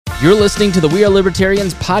You're listening to the We Are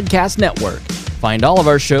Libertarians Podcast Network. Find all of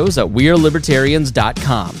our shows at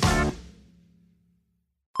wearelibertarians.com.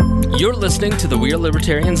 You're listening to the We Are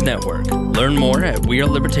Libertarians Network. Learn more at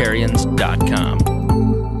wearelibertarians.com.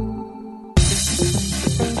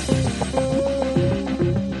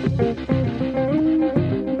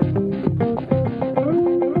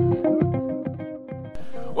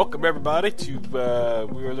 Welcome everybody to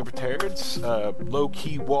We Are Libertarians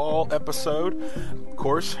low-key wall episode. Of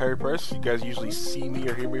course, Harry Press, you guys usually see me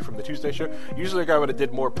or hear me from the Tuesday show. Usually I would have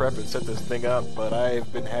did more prep and set this thing up, but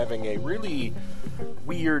I've been having a really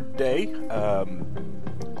weird day. I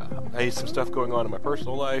had some stuff going on in my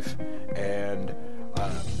personal life, and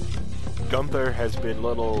Gunther has been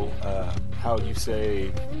little, how you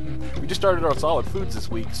say, we just started on solid foods this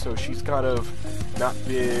week, so she's kind of not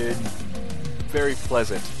been very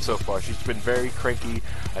pleasant so far. She's been very cranky.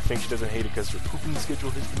 I think she doesn't hate it because her pooping schedule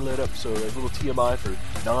has been lit up, so a little TMI for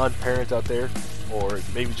non-parents out there, or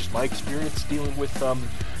maybe just my experience dealing with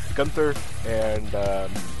Gunther and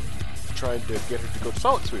trying to get her to go to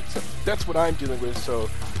solid foods. So that's what I'm dealing with, so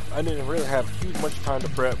I didn't really have much time to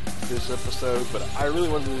prep this episode, but I really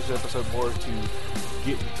wanted to do this episode more to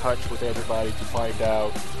get in touch with everybody to find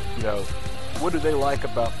out, you know, what do they like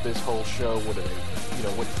about this whole show? What do they, you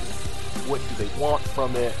know, what do they want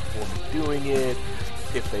from it, for me doing it?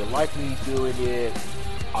 If they like me doing it,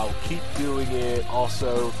 I'll keep doing it.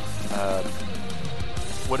 Also,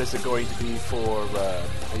 what is it going to be for, how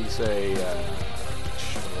do you say,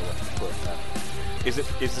 is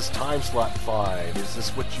this time slot fine? Is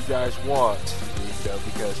this what you guys want? You know,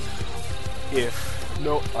 because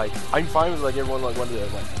I'm fine with everyone wanted to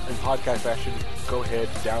in podcast fashion, go ahead,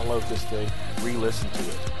 download this thing, re-listen to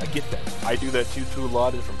it. I get that. I do that too to a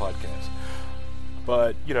lot of different podcasts.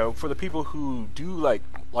 But, you know, for the people who do like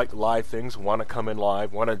live things, want to come in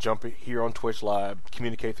live, want to jump here on Twitch Live,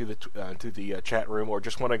 communicate through the chat room, or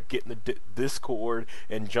just want to get in the Discord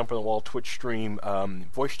and jump in the wall Twitch stream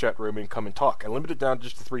voice chat room and come and talk. I limited it down to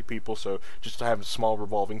just to 3 people, so just to have a small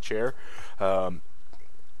revolving chair.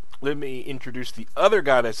 Let me introduce the other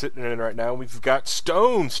guy that's sitting in right now. We've got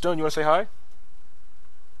Stone. Stone, you want to say hi?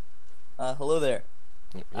 Hello there.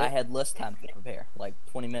 Yep. I had less time to prepare, like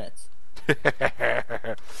 20 minutes.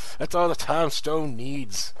 That's all the time Stone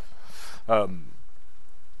needs. Yeah,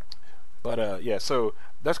 so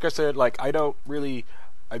that's like I said,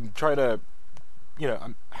 I'm trying to, you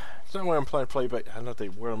know, it's not what I'm trying to play, but I don't know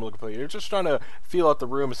where I'm looking to play. You're just trying to feel out the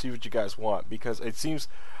room and see what you guys want, because it seems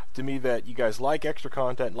to me that you guys like extra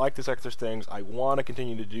content, like this extra things. I want to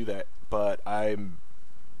continue to do that, but I'm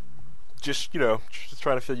just, you know, just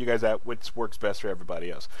trying to feel you guys out what works best for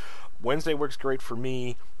everybody else. Wednesday works great for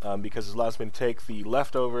me because it allows me to take the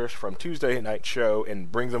leftovers from Tuesday night show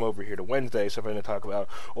and bring them over here to Wednesday, something to talk about.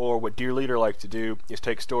 Or what Dear Leader likes to do is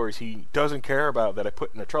take stories he doesn't care about that I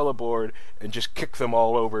put in a Trello board and just kick them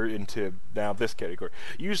all over into now this category.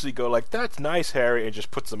 Usually go like, that's nice, Harry, and just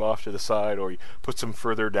puts them off to the side, or he puts them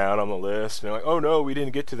further down on the list. And they're like, oh no, we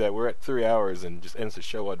didn't get to that. We're at 3 hours, and just ends the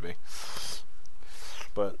show on me.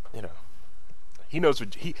 But, you know, he knows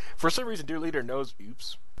what for some reason, Dear Leader knows,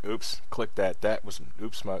 Oops, click that. That was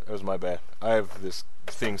my bad. I have this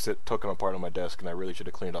thing taken apart on my desk, and I really should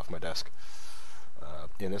have cleaned off my desk.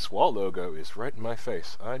 And this wall logo is right in my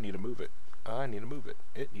face. I need to move it.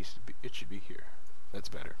 It should be here. That's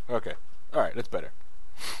better. Okay. Alright, that's better.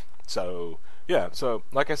 So, yeah. So,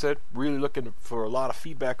 like I said, really looking for a lot of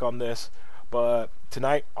feedback on this. But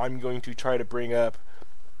tonight, I'm going to try to bring up,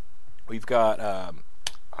 we've got,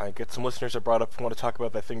 I get some listeners that want to talk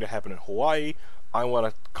about that thing that happened in Hawaii. I want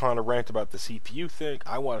to kind of rant about the CPU thing.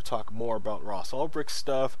 I want to talk more about Ross Ulbricht's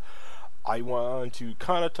stuff. I want to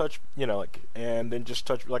kind of touch, you know, and then just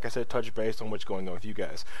touch, like I said, touch base on what's going on with you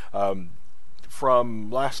guys.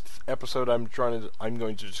 From last episode, I'm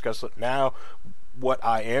going to discuss it now. What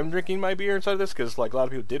I am drinking my beer inside of this, because like a lot of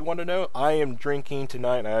people did want to know, I am drinking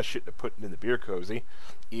tonight, and I shouldn't have put it in the beer cozy,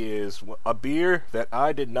 is a beer that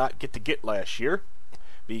I did not get last year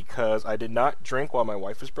because I did not drink while my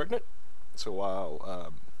wife was pregnant. So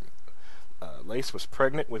while Lace was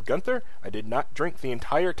pregnant with Gunther, I did not drink the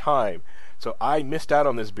entire time. So I missed out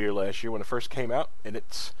on this beer last year when it first came out, and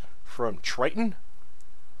it's from Triton.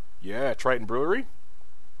 Yeah, Triton Brewery.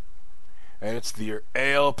 And it's the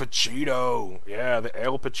Ale Pacino. Yeah, the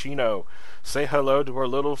Ale Pacino. Say hello to our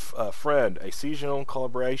little friend. A seasonal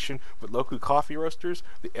collaboration with local coffee roasters.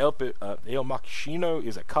 The Ale Macchiato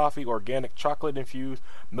is a coffee, organic, chocolate-infused,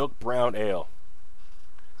 milk brown ale.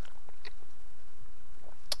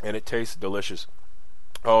 And it tastes delicious.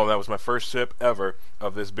 Oh, that was my first sip ever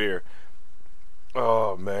of this beer.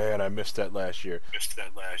 Oh, man, I missed that last year.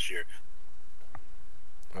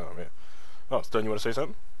 Oh, Oh, Stone, you want to say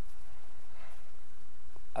something?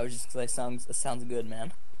 I was just gonna say, it sounds good,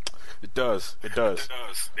 man. It does. It does.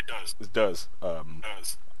 It does.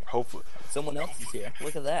 Hopefully. Someone else is here.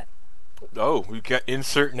 Look at that. Oh, we got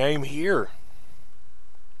insert name here.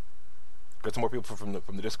 Got some more people from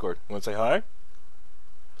the Discord. You want to say hi?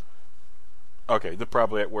 Okay, they're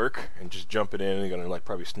probably at work and just jumping in and gonna like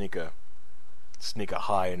probably sneak a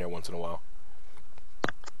hi in there once in a while.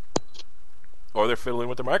 Or they're fiddling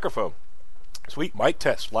with their microphone. Sweet, mic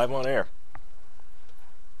test live on air.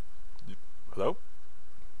 Hello?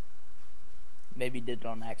 Maybe did it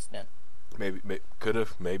on accident. Maybe could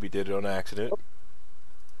have. Maybe did it on accident.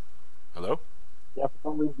 Hello? Yeah, for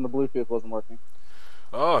some reason the Bluetooth wasn't working.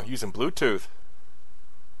 Oh, using Bluetooth.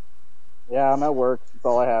 Yeah, I'm at work. That's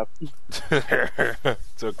all I have.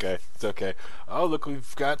 It's okay. It's okay. Oh, look,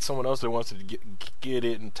 we've got someone else that wants to get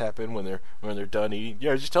it and tap in when they're done eating.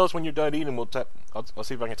 Yeah, just tell us when you're done eating, and we'll tap. I'll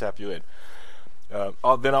see if I can tap you in.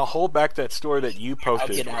 Then I'll hold back that story that you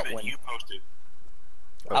posted.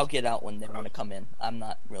 I'll get out when they want to come in. I'm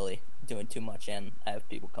not really doing too much, and I have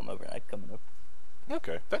people come over, and I come over.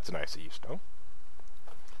 Okay, that's nice of you, Stone.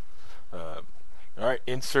 All right,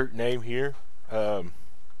 insert name here. I'm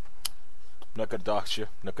not gonna dox you.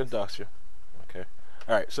 Okay.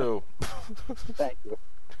 All right, so. Thank you.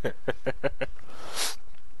 You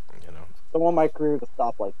know. Don't want my career to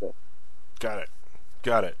stop like this. Got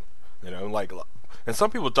it. You know, like, and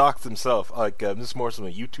some people dox themselves. Like this is more some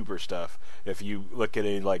YouTuber stuff. If you look at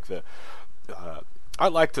it, like the, I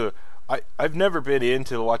like to. I've never been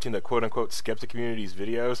into watching the quote unquote skeptic community's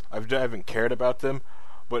videos. I haven't cared about them,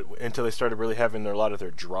 but until they started really having a lot of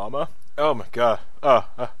their drama. Oh my god! I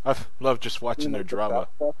love just watching their drama.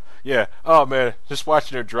 Yeah. Oh man, just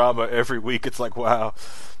watching their drama every week. It's like, wow,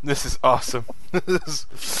 this is awesome.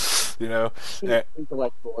 You know.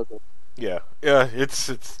 Intellectualism. Yeah.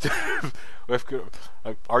 It's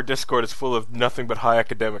our Discord is full of nothing but high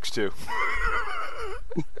academics too.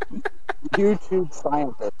 YouTube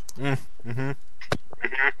scientists. Mm-hmm.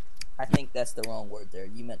 I think that's the wrong word there.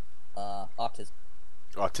 You meant autism.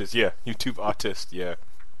 Autist, yeah. YouTube autist, yeah.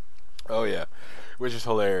 Oh yeah, which is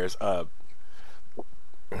hilarious.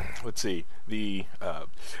 Let's see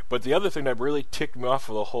but the other thing that really ticked me off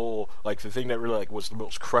of the whole, like the thing that really like was the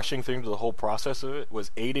most crushing thing to the whole process of it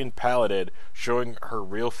was Aiden Paladin showing her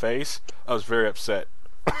real face. I was very upset.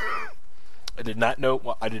 I did not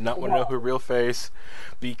want to know her real face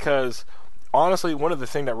because honestly, one of the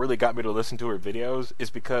things that really got me to listen to her videos is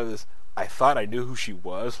because I thought I knew who she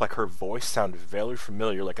was. Like her voice sounded very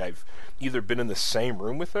familiar. Like I've either been in the same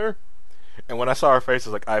room with her. And when I saw her face, I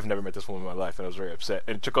was like, I've never met this woman in my life, and I was very upset.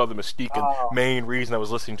 And it took all the mystique and main reason I was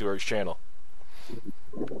listening to her channel.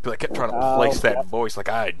 But I kept trying to place that voice, like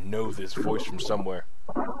I know this voice from somewhere.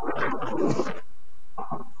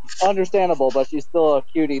 Understandable, but she's still a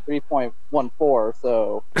cutie 3.14,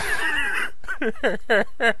 so.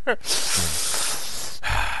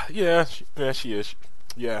 Yeah, she is.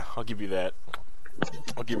 Yeah, I'll give you that.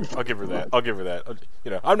 I'll give her that.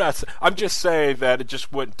 You know, I'm just saying that it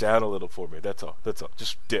just went down a little for me. That's all.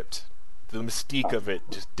 Just dipped. The mystique of it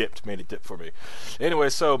just made it dip for me. Anyway,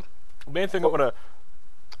 so main thing I want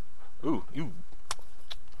to.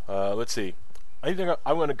 Let's see. Anything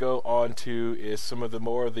I want to go on to is some of the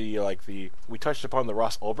more of the we touched upon the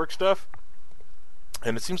Ross Ulbricht stuff.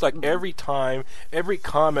 And it seems like every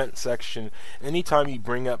comment section, anytime you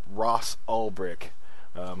bring up Ross Ulbricht,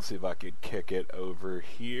 let's see if I could kick it over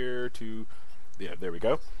here to, yeah, there we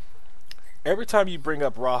go. Every time you bring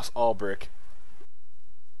up Ross Ulbricht,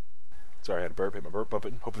 sorry, I had a burp, hit my burp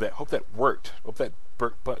button. Hope that worked. Hope that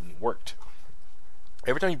burp button worked.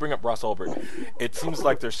 Every time you bring up Ross Ulbricht, it seems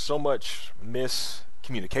like there's so much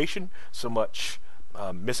miscommunication, so much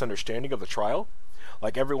misunderstanding of the trial.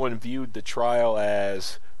 Like everyone viewed the trial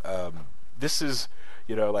as this is,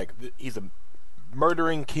 you know, like he's a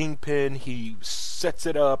murdering kingpin. He sets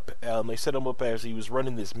it up. They set him up as he was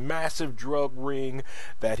running this massive drug ring.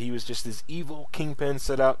 That he was just this evil kingpin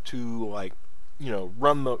set out to, like, you know,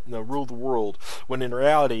 rule the world. When in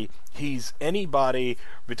reality, he's anybody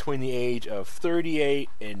between the age of 38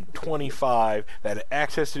 and 25 that had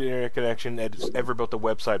access to the internet connection, that has ever built a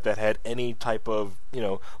website that had any type of, you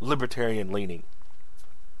know, libertarian leaning.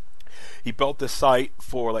 He built this site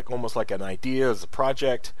for almost like an idea as a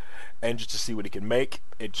project, and just to see what he could make.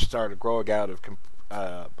 It just started growing out of.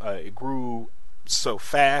 It grew so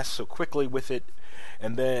fast, so quickly with it,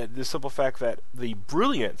 and then the simple fact that the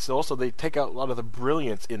brilliance. Also, they take out a lot of the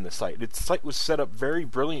brilliance in the site. The site was set up very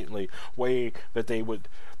brilliantly, way that they would,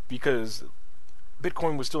 because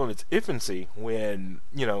Bitcoin was still in its infancy when,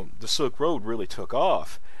 you know, the Silk Road really took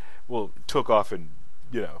off. Well, took off in,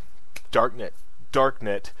 you know,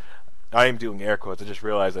 darknet. I am doing air quotes. I just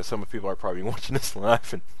realized that some people are probably watching this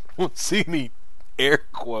live and won't see me air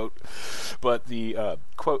quote. But the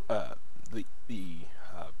quote,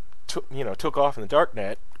 took off in the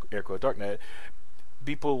darknet, air quote darknet.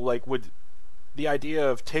 People would the idea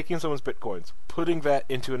of taking someone's bitcoins, putting that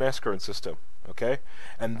into an escrow system, okay,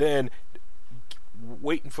 and then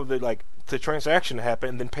waiting for the transaction to happen,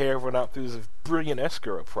 and then pay everyone out through this brilliant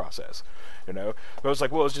escrow process. But I was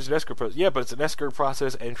like, well, it's just an escrow process. Yeah, but it's an escrow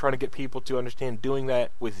process, and trying to get people to understand doing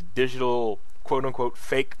that with digital, quote unquote,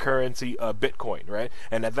 fake currency, Bitcoin, right?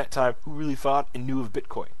 And at that time, who really thought and knew of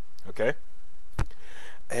Bitcoin? Okay.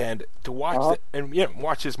 And to watch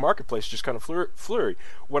watch this marketplace just kind of flurry.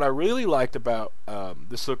 What I really liked about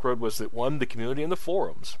the Silk Road was that, one, the community and the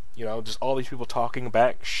forums. Just all these people talking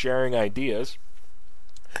back, sharing ideas,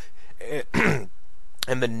 and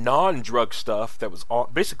the non-drug stuff that was on.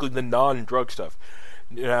 Basically, the non-drug stuff.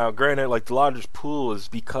 Now, granted, the largest pool is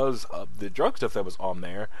because of the drug stuff that was on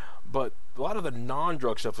there, but a lot of the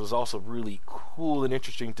non-drug stuff was also really cool and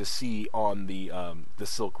interesting to see on the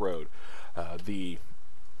Silk Road.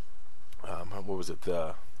 What was it?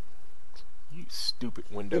 You stupid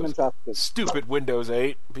Windows. Stupid Windows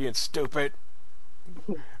 8 being stupid.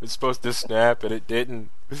 It's supposed to snap and it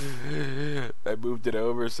didn't. I moved it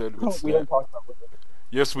over so it would snap. We don't talk about Windows.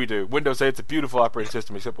 Yes, we do. Windows 8's a beautiful operating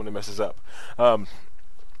system, except when it messes up.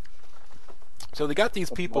 So they got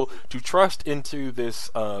these people to trust into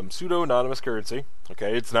this pseudo-anonymous currency.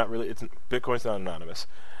 Okay, Bitcoin's not anonymous.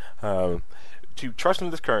 To trust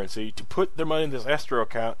in this currency, to put their money in this escrow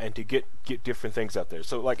account, and to get different things out there.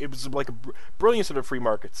 So it was like a brilliant sort of free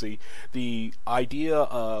market. See, the idea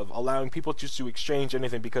of allowing people just to exchange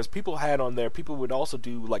anything, because people would also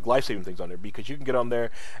do life-saving things on there, because you can get on there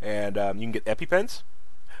and you can get EpiPens,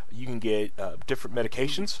 you can get different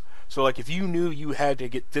medications. So if you knew you had to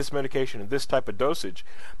get this medication and this type of dosage,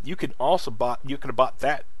 you could have bought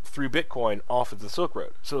that through Bitcoin off of the Silk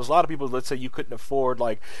Road. So there's a lot of people, let's say you couldn't afford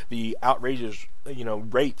the outrageous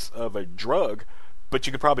rates of a drug, but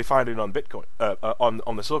you could probably find it on Bitcoin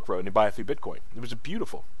on the Silk Road and buy it through Bitcoin. It was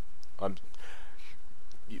beautiful.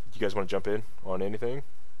 You guys want to jump in on anything?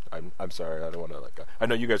 I'm sorry, I don't want to I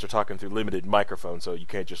know you guys are talking through limited microphones, so you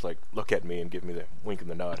can't just look at me and give me the wink and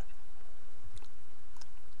the nod.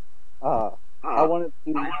 I wanted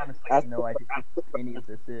to honestly ask no idea what any of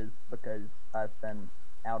this is, because I've been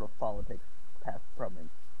out of politics past probably.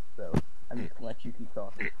 So I'm just gonna let you keep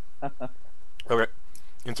talking. Okay.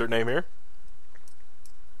 Insert name here.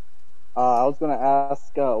 I was going to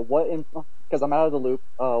ask because I'm out of the loop,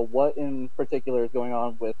 what in particular is going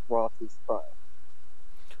on with Ross's trial?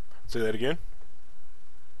 Say that again.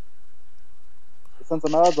 Since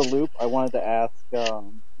I'm out of the loop, I wanted to ask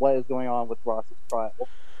what is going on with Ross's trial.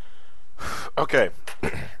 Okay.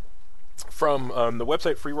 From the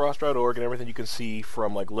website freeross.org and everything you can see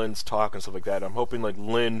from Lynn's talk and stuff like that, I'm hoping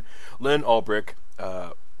Lynn Ulbrich,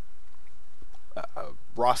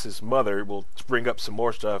 Ross's mother, will bring up some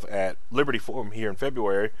more stuff at Liberty Forum here in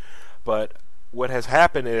February. But what has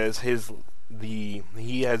happened is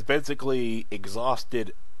he has basically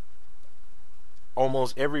exhausted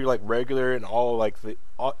almost every regular and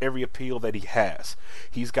every appeal that he has.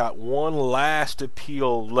 He's got one last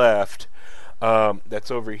appeal left,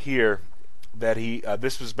 that's over here, that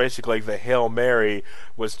this was basically the Hail Mary,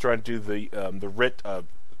 was trying to do the writ of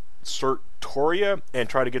certoria and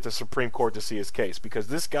try to get the Supreme Court to see his case, because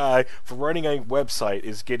this guy, for running a website,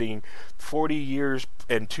 is getting 40 years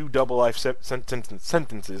and 2 double life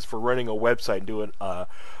sentences for running a website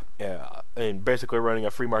and basically running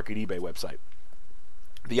a free market eBay website.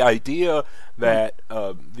 The idea that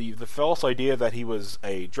the false idea that he was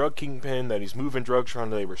a drug kingpin, that he's moving drugs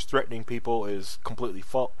around, that he was threatening people, is completely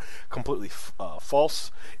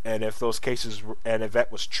false. And if those cases and if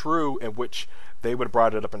that was true, in which they would have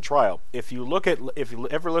brought it up in trial. If you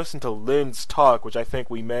ever listen to Lynn's talk, which I think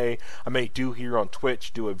I may do here on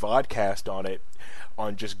Twitch, do a vodcast on it,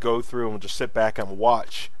 just go through and just sit back and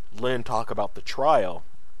watch Lynn talk about the trial,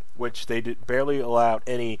 which they barely allowed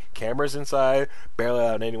any cameras inside, barely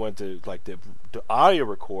allowed anyone to audio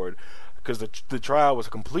record, because the trial was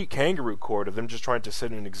a complete kangaroo court of them just trying to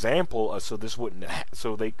set an example so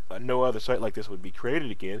no other site like this would be created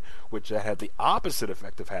again, which that had the opposite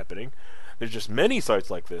effect of happening. There's just many sites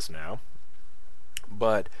like this now,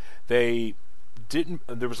 but they didn't.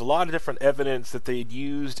 There was a lot of different evidence that they'd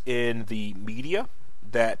used in the media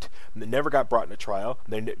that never got brought into trial.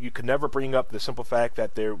 You could never bring up the simple fact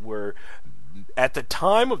that there were at the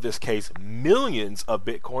time of this case, millions of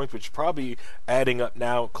bitcoins, which is probably adding up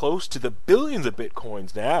now close to the billions of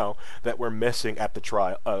bitcoins now that were missing at the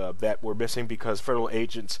trial, that were missing because federal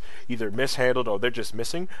agents either mishandled or they're just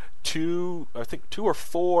missing. I think two or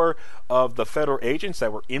four of the federal agents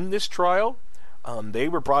that were in this trial, they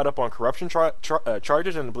were brought up on corruption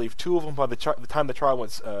charges, and I believe two of them by the time the trial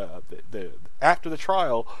was after the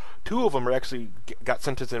trial, two of them are actually got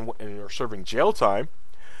sentenced and are serving jail time.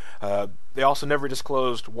 They also never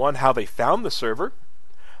disclosed, one, how they found the server.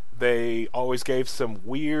 They always gave some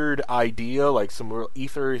weird idea, like some real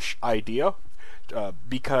etherish idea,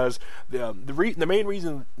 because the main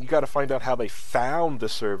reason you got to find out how they found the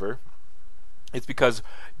server is because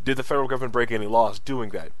did the federal government break any laws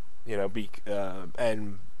doing that? You know,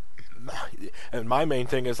 and my main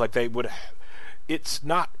thing is like they would. It's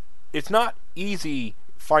not easy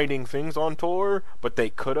finding things on Tor, but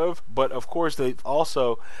they could have. But of course, they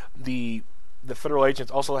also the federal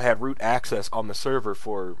agents also had root access on the server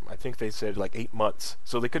for, I think they said, like 8 months.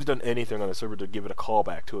 So they could have done anything on the server to give it a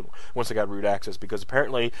callback to it once they got root access, because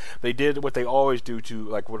apparently they did what they always do to,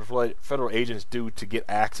 like, what federal agents do to get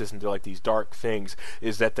access into like these dark things,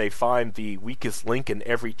 is that they find the weakest link in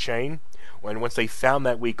every chain. And once they found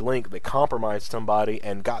that weak link, they compromised somebody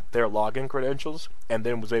and got their login credentials, and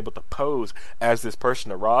then was able to pose as this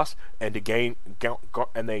person to Ross, and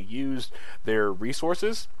and they used their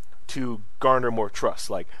resources to garner more trust,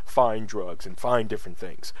 like find drugs and find different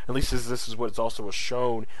things. At least this is what it's also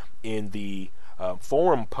shown in the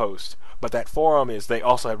forum post. But that forum is, they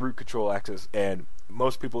also have root control access, and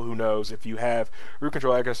most people who knows, if you have root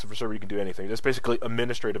control access for server, you can do anything. That's basically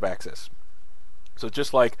administrative access. So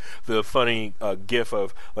just like the funny GIF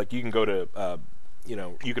of, like, you can go to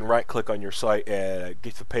you can right click on your site and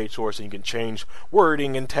get the page source, and you can change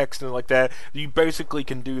wording and text and like that. You basically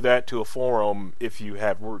can do that to a forum if you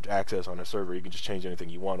have root access on a server. You can just change anything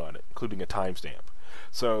you want on it, including a timestamp.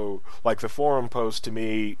 So, like, the forum post, to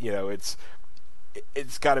me, it's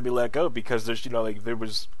got to be let go, because there's, to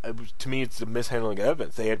me, it's the mishandling of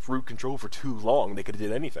evidence. They had root control for too long. They could have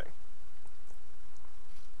did anything.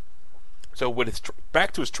 So when it's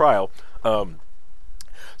back to his trial,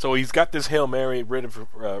 so he's got this Hail Mary, writ of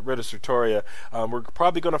certoria. We're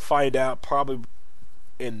probably going to find out probably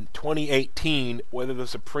in 2018 whether the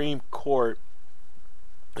Supreme Court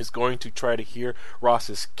is going to try to hear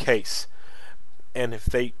Ross's case. And if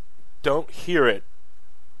they don't hear it,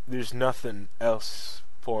 there's nothing else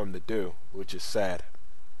for him to do, which is sad.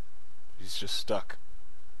 He's just stuck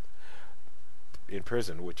in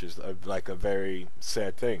prison, which is like a very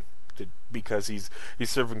sad thing. Because he's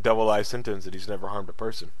serving double life sentence and he's never harmed a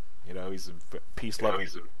person. He's a peace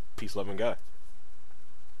loving guy.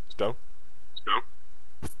 Stone?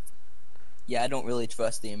 Yeah, I don't really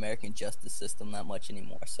trust the American justice system that much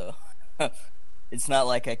anymore, so it's not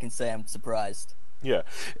like I can say I'm surprised. Yeah,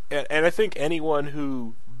 and I think anyone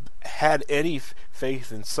who had any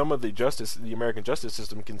faith in some of the American justice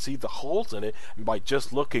system can see the holes in it by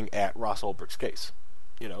just looking at Ross Ulbricht's case.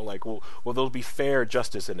 Will there be fair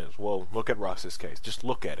justice in it? Well, look at Ross's case. Just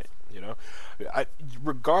look at it.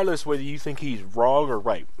 Regardless whether you think he's wrong or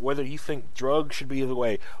right, whether you think drugs should be the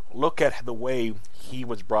way, look at the way he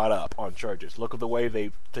was brought up on charges. Look at the way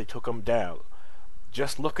they took him down.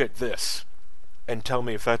 Just look at this and tell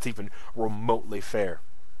me if that's even remotely fair.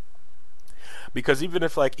 Because even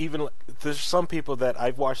there's some people that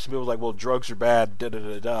I've watched, some people like, well, drugs are bad,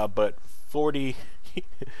 but 40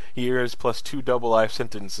 years plus 2 double life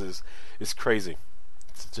sentences is crazy.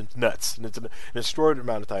 It's nuts. And it's an extraordinary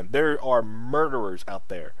amount of time. There are murderers out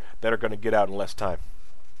there that are going to get out in less time.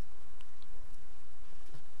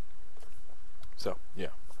 So, yeah.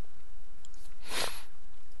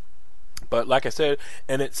 But like I said,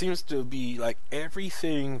 and it seems to be like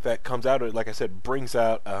everything that comes out of it, like I said, brings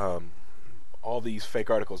out all these fake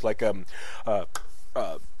articles. Like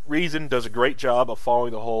Reason does a great job of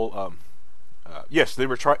following the whole yes, they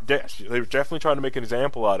were definitely trying to make an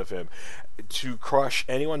example out of him to crush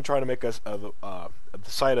anyone trying to make us the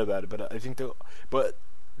sight of that. But I think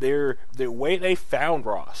the way they found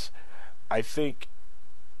Ross, I think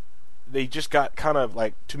they just got kind of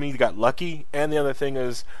like, to me, they got lucky. And the other thing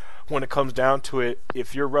is, when it comes down to it,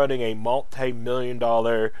 if you're running a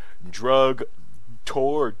multi-million-dollar drug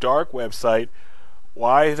Tor dark website,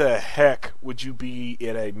 why the heck would you be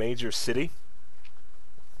in a major city?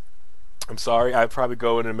 I'm sorry, I'd probably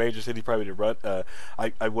go in a major city probably to run.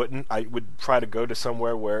 I wouldn't. I would try to go to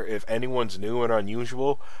somewhere where if anyone's new and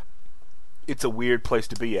unusual, it's a weird place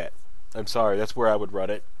to be at. I'm sorry, that's where I would run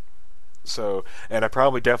it. So, and I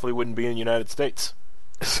probably definitely wouldn't be in the United States.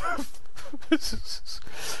 Fuck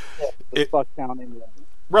town Indiana.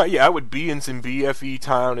 Right, yeah, I would be in some BFE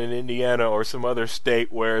town in Indiana or some other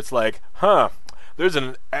state where it's like, huh,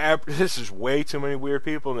 this is way too many weird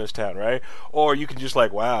people in this town, right? Or you can just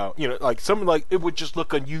like, wow, like something like it would just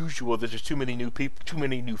look unusual that there's too many new people, too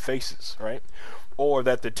many new faces, right? Or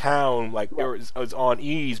that the town like is on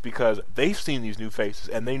ease because they've seen these new faces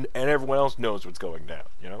and everyone else knows what's going down,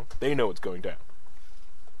 they know what's going down.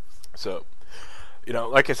 So,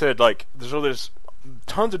 like I said, like there's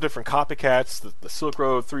tons of different copycats. The Silk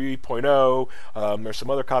Road 3.0. There's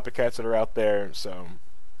some other copycats that are out there. So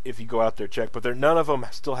if you go out there, check. But none of them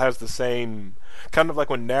still has the same kind of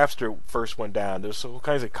like when Napster first went down. There's all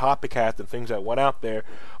kinds of copycats and things that went out there,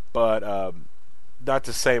 but not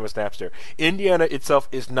the same as Napster. Indiana itself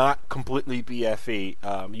is not completely BFE.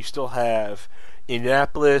 You still have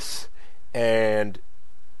Indianapolis and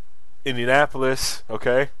Indianapolis.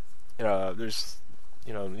 Okay, there's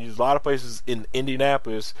a lot of places in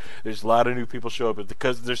Indianapolis. There's a lot of new people show up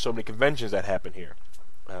because there's so many conventions that happen here.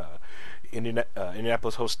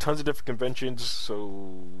 Indianapolis hosts tons of different conventions,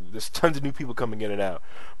 so there's tons of new people coming in and out.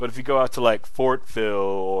 But if you go out to like Fortville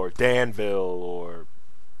or Danville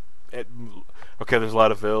there's a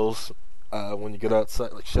lot of villes. When you get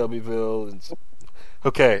outside like Shelbyville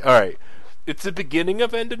all right, it's the beginning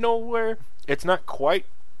of End of Nowhere. It's not quite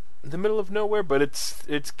the middle of nowhere, but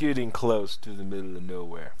it's getting close to the middle of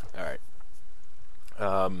nowhere. All right.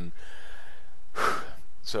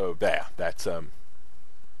 So that's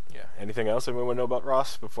yeah. Anything else anyone want to know about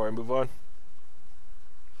Ross before I move on?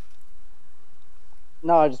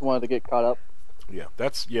 No, I just wanted to get caught up. Yeah,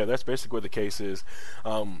 that's basically what the case is.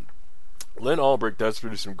 Lynn Albrecht does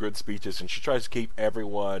produce some good speeches, and she tries to keep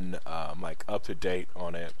everyone like up to date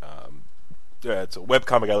on it. It's a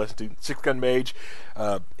webcomic I listen to, Six Gun Mage.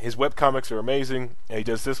 His webcomics are amazing. He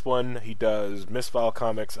does this one. He does Misfile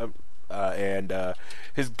comics, and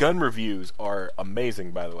his gun reviews are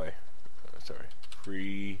amazing. By the way, sorry,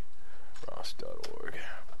 freeross.org.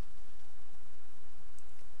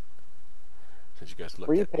 Since you guys looked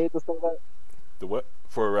Were you paid to say that? The what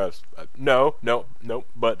for? No.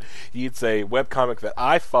 But it's a webcomic that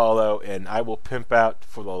I follow, and I will pimp out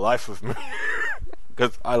for the life of me.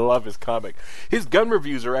 Because I love his comic. His gun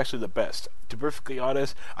reviews are actually the best. To be perfectly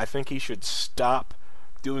honest, I think he should stop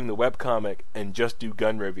doing the webcomic and just do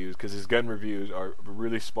gun reviews, because his gun reviews are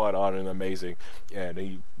really spot on and amazing. And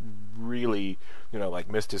he really, like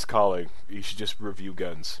missed his calling. He should just review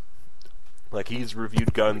guns. Like he's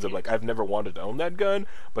reviewed guns of like I've never wanted to own that gun,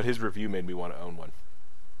 but his review made me want to own one.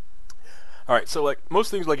 Alright, so like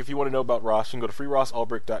most things, like if you want to know about Ross, you can go to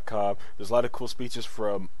freerossalbrecht.com. There's a lot of cool speeches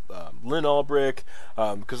from Lynn Albrecht,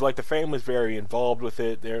 because like the family's very involved with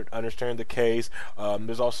it. They understand the case.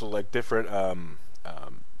 There's also like different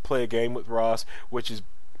play a game with Ross, which is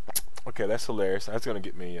okay. That's hilarious. That's gonna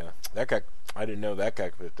get me. That guy. I didn't know that guy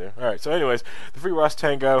fit there. Alright, so anyways, the Free Ross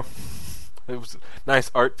Tango. It was a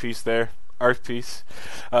nice art piece there. Art piece.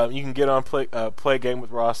 You can get on play a game with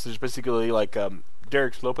Ross. There's basically like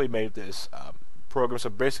Derek Slopey made this program. So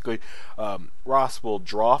basically, Ross will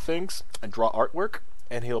draw things and draw artwork,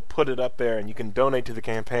 and he'll put it up there, and you can donate to the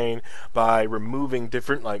campaign by removing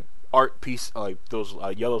different like art piece, like those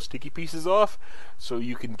yellow sticky pieces off, so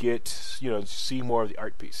you can get see more of the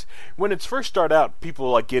art piece. When it's first start out, people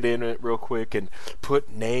like get in it real quick and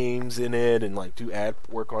put names in it and like do ad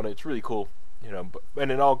work on it. It's really cool,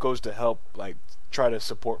 and it all goes to help like try to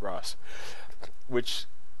support Ross. Which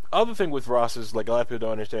other thing with Ross is like a lot of people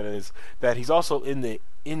don't understand is that he's also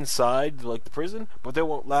inside like the prison, but they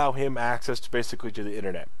won't allow him access to basically to the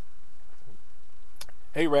internet.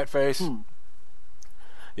 Hey, Ratface.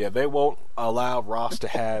 Yeah, they won't allow Ross to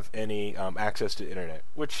have any access to the internet,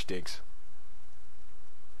 which stinks.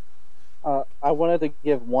 I wanted to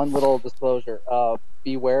give one little disclosure.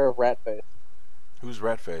 Beware of Ratface. Who's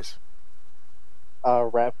Ratface?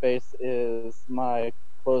 Ratface is my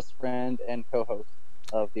close friend and co-host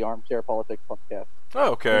of the Armchair Politics podcast.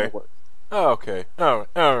 Oh, okay. Okay. Oh,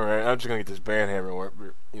 all right. I'm just gonna get this bandhammer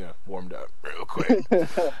warmed up real quick.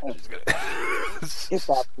 I'm just gonna Get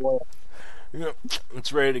that boy.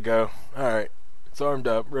 It's ready to go. All right. It's armed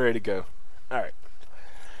up, ready to go. All right.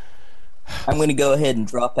 I'm going to go ahead and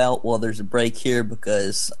drop out while there's a break here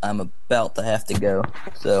because I'm about to have to go.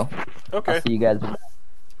 So, okay. I'll see you guys.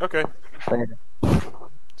 Okay. Later.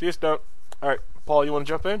 See you, Stout. All right. Paul, you want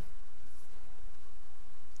to jump in?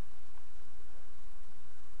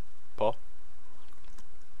 Paul?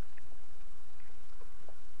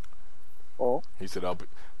 Oh. He said, I'll be...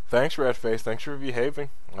 Thanks, Redface. Thanks for behaving.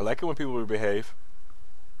 I like it when people behave.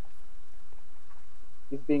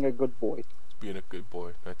 He's being a good boy. He's being a good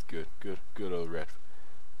boy. That's good. Good old Red.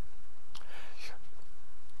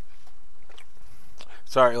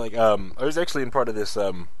 Sorry, like I was actually in part of this.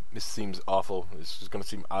 This seems awful. This is going to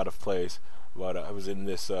seem out of place, but I was in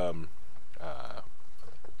this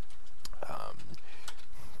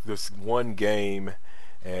this one game,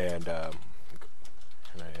 and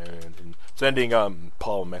sending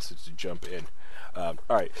Paul a message to jump in. All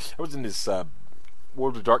right, I was in this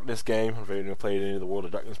World of Darkness game. I've already played into the World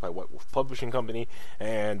of Darkness by White Wolf Publishing Company,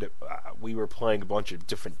 and we were playing a bunch of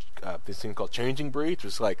different this thing called Changing Breeds.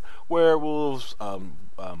 It's like werewolves,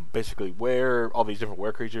 basically all these different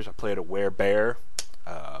were creatures. I played a werebear.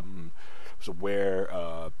 It was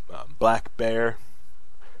a black bear.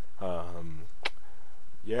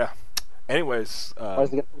 Yeah. Anyways, Why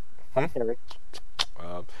does it get Harry?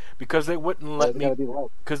 because they wouldn't let me. Gotta be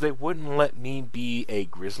white? Because they wouldn't let me be a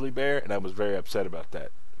grizzly bear, and I was very upset about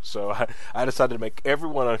that. So I decided to make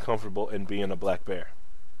everyone uncomfortable and being a black bear.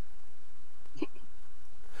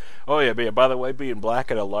 Oh yeah, but yeah, by the way, being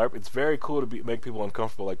black at a LARP, it's very cool to make people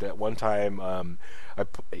uncomfortable like that. One time, I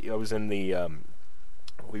was in the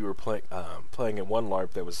we were playing in one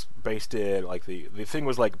LARP that was based in like the thing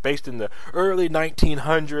was like based in the early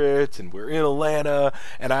 1900s, and we're in Atlanta,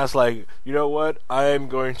 and I was like, you know what, I'm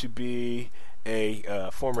going to be a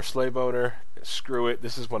former slave owner. Screw it,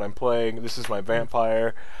 this is what I'm playing. This is my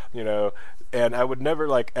vampire, you know. And I would never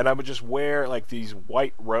and I would just wear like these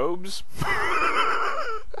white robes.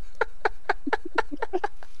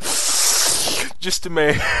 Just to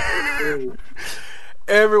make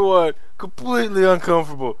everyone completely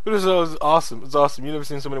uncomfortable. It was awesome. It was awesome. You never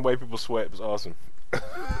seen so many white people sweat. It was awesome.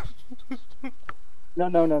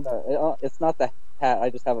 No. It's not the hat. I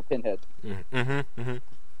just have a pinhead.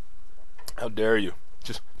 How dare you?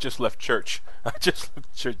 Just left church. I just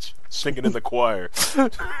left church singing in the choir.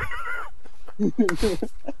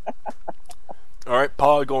 All right,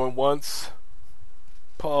 Paul going once.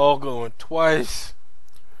 Paul going twice.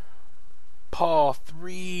 Paul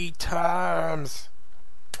 3 times.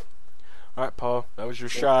 Alright, Paul, that was your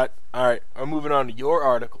shot. Alright, I'm moving on to your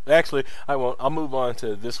article. Actually, I won't. I'll move on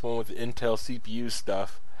to this one with the Intel CPU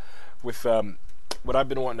stuff. With what I've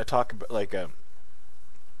been wanting to talk about,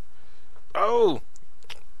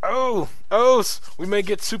 we may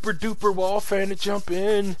get Super Duper Wall Fan to jump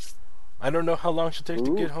in. I don't know how long she'll take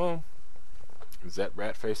to get home. Is that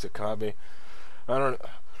rat face a Kami? I don't know.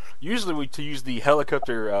 Usually we use the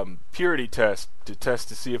helicopter purity test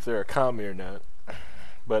to see if they're a Kami or not.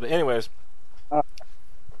 But anyways.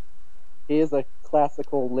 He is a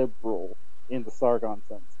classical liberal in the Sargon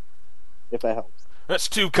sense, if that helps. That's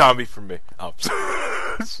 2 Kami for me. Ops.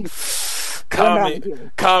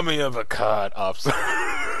 Kami of a cod. Ops.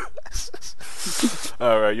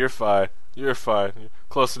 Alright, you're fine. You're fine. You're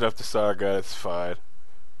close enough to Sargon, it's fine.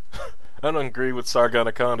 I don't agree with Sargon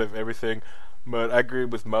Anaconda of everything, but I agree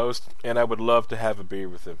with most, and I would love to have a beer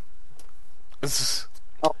with him.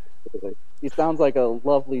 He sounds like a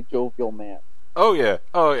lovely, jovial man. Oh yeah.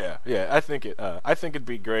 I think it'd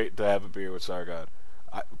be great to have a beer with Sargon.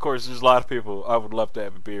 Of course, there's a lot of people I would love to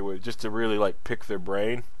have a beer with, just to really pick their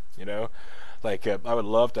brain. You know, I would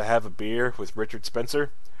love to have a beer with Richard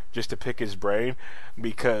Spencer, just to pick his brain,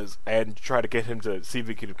 and try to get him to see if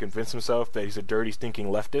he can convince himself that he's a dirty, stinking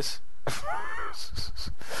leftist.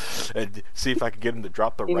 And see if I can get him to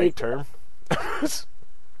drop the right term.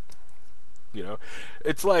 You know,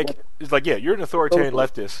 it's like yeah, you're an authoritarian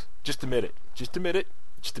leftist. Just admit it. Just admit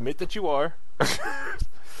that you are.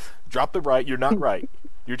 Drop the right. You're not right.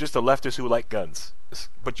 You're just a leftist who like guns,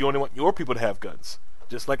 but you only want your people to have guns,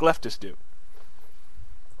 just like leftists do.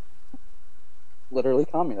 Literally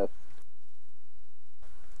communist.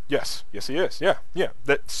 Yes, he is. Yeah.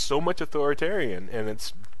 That's so much authoritarian, and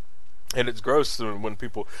it's gross when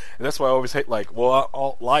people, and that's why I always hate I'm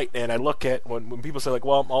alt-light, and I look at when people say I'm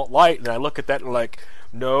alt-light, and I look at that and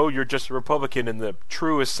no, you're just a Republican in the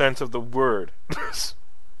truest sense of the word.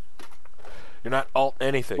 You're not alt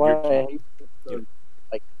anything.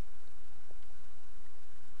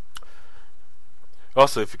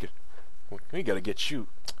 Also, if you could, we gotta get you.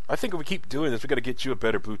 I think if we keep doing this, we gotta get you a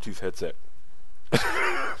better Bluetooth headset.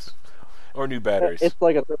 Or new batteries. It's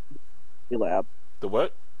like a JLab. The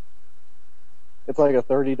what? It's like a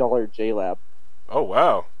 $30 JLab. Oh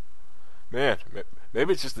wow, man!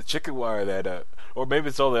 Maybe it's just the chicken wire that, or maybe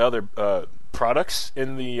it's all the other products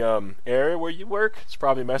in the area where you work. It's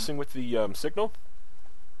probably messing with the signal.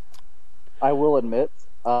 I will admit,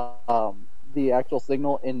 the actual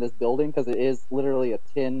signal in this building, because it is literally a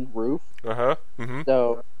tin roof. Mm-hmm.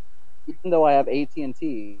 So even though I have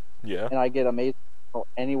AT&T, yeah, and I get amazing signal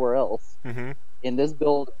anywhere else, mm-hmm. in this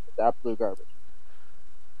building, it's absolute garbage.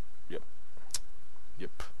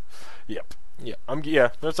 Yep. Yeah,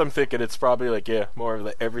 that's what I'm thinking. It's probably like more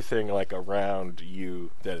of everything like around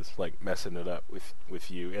you that is like messing it up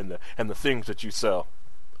with you and the things that you sell.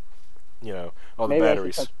 All the Maybe I should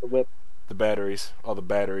batteries, touch the whip. all the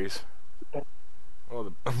batteries, all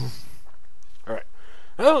the. All right.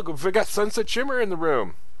 Oh, look, we got Sunset Shimmer in the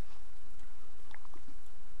room.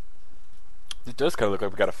 It does kind of look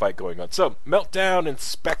like we got a fight going on. So, Meltdown and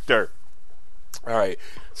Spectre. All right.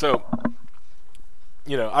 So,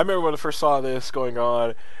 I remember when I first saw this going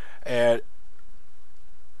on, and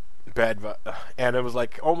and it was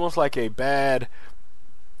like almost like a bad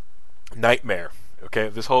nightmare. Okay,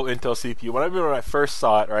 this whole Intel CPU. When I first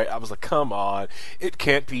saw it, right, I was like, "Come on, it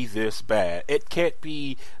can't be this bad. It can't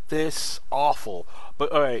be this awful."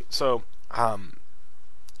 But all right, so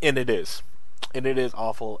and it is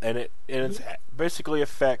awful, and it basically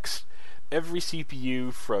affects every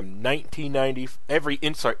CPU from 1990. Every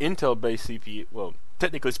Intel-based CPU. Well,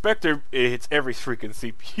 technically, Spectre hits every freaking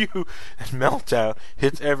CPU, and Meltdown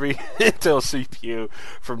hits every Intel CPU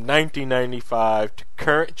from 1995 to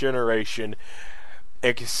current generation.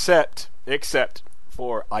 Except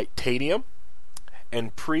for Itanium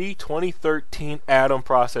and pre-2013 Atom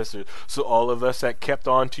processors. So all of us that kept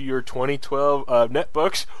on to your 2012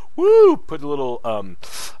 netbooks, woo! Put a little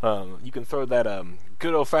you can throw that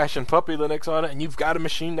good old-fashioned puppy Linux on it, and you've got a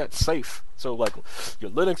machine that's safe. So like your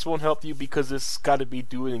Linux won't help you because it's got to be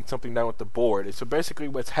doing something down with the board. And so basically,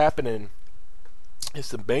 what's happening. It's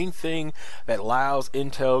the main thing that allows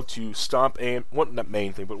Intel to stomp not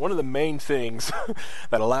main thing, but one of the main things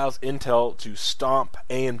that allows Intel to stomp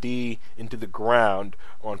AMD into the ground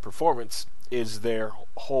on performance is their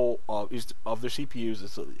whole of their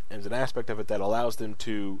CPUs is an aspect of it that allows them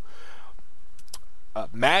to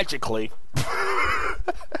magically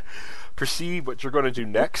perceive what you're going to do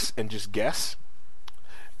next and just guess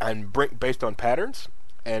and based on patterns,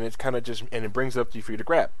 and it's kind of it brings it up to you for you to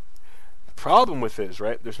grab. Problem with it is,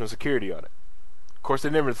 right, there's no security on it. Of course, they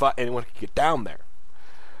never thought anyone could get down there.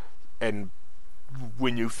 And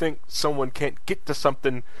when you think someone can't get to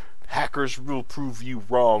something, hackers will prove you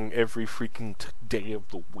wrong every freaking day of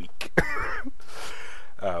the week.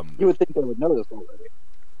 You would think they would know this already.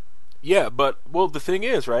 Yeah, but, the thing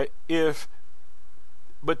is, right,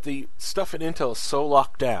 but the stuff in Intel is so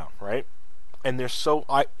locked down, right, and they're so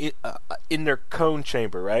in their cone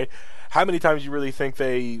chamber, right? How many times do you really think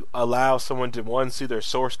they allow someone to, see their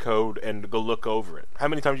source code and go look over it? How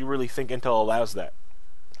many times do you really think Intel allows that?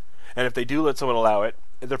 And if they do let someone allow it,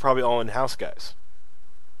 they're probably all in-house guys.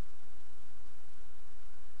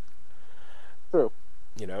 True.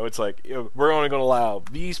 It's like, we're only going to allow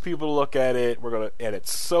these people to look at it, and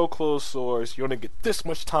it's so closed source, you only get this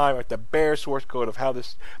much time at the bare source code of how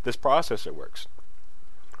this processor works.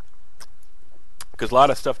 Because a lot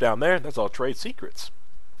of stuff down there, that's all trade secrets.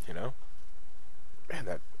 Man,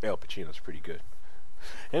 that Al Pacino's pretty good.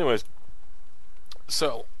 Anyways,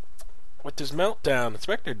 so what this Meltdown and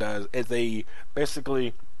Spectre does is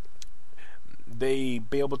Meltdown,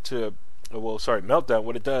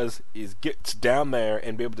 what it does is gets down there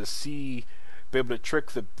and be able to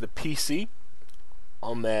trick the PC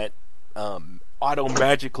on that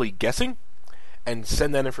auto-magically guessing and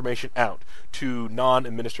send that information out to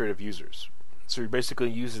non-administrative users. So you're basically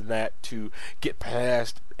using that to get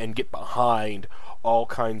past and get behind all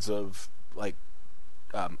kinds of like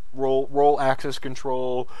role access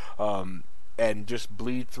control, and just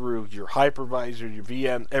bleed through your hypervisor, your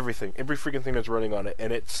VM, everything, every freaking thing that's running on it,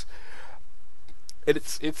 and it's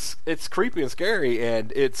creepy and scary,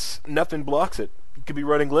 and nothing blocks it. You could be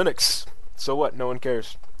running Linux, so what? No one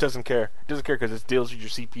cares. Doesn't care because it deals with your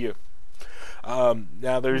CPU.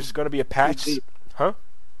 Now there's going to be a patch, huh?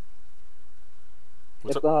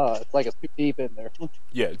 It's like it's too deep in there.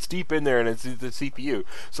 Yeah, it's deep in there, and it's the CPU.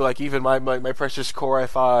 So, like, even my precious Core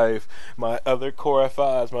i5, my other Core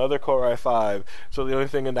i5. So the only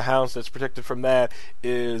thing in the house that's protected from that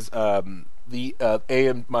is my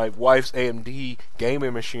wife's AMD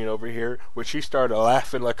gaming machine over here, which she started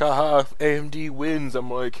laughing like, "Haha, AMD wins." I'm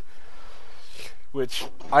like, which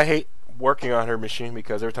I hate working on her machine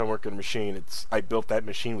because every time I work on a machine, I built that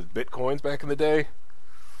machine with Bitcoins back in the day.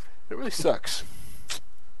 It really sucks.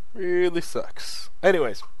 Really sucks.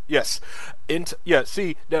 Anyways, yes.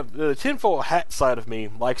 See, now, the tinfoil hat side of me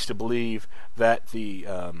likes to believe that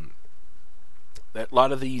that a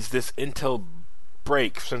lot of this Intel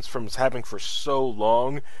break, since from happening for so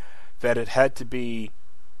long, that it had to be,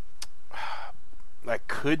 that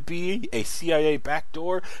could be a CIA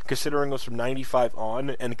backdoor, considering it was from 95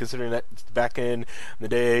 on, and considering that back in the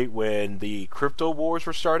day when the crypto wars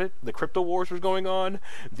were started, the crypto wars was going on,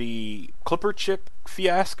 the Clipper chip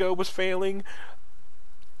fiasco was failing.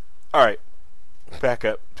 Alright, back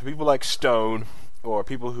up to people like Stone or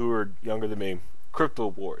people who are younger than me. Crypto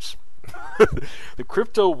wars. The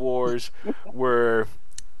crypto wars were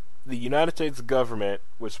the United States government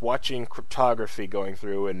was watching cryptography going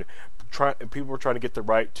through, and people were trying to get the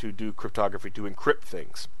right to do cryptography, to encrypt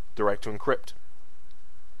things, the right to encrypt.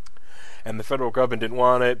 And the federal government didn't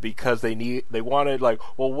want it because they wanted, like,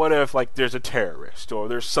 well, what if, like, there's a terrorist or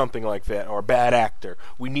there's something like that or a bad actor?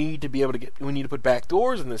 We need to put back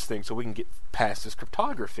doors in this thing so we can get past this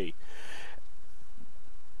cryptography.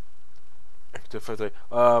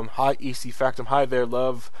 Hi, EC Factum. Hi there,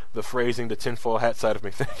 love the phrasing, the tinfoil hat side of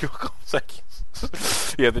me. Thank you.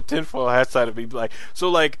 Yeah, the tinfoil hat side of me. Like, so,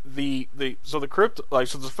 like, the crypto, like,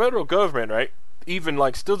 so the federal government, right? Even,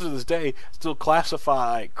 like, still to this day, still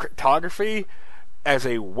classify cryptography as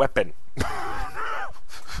a weapon.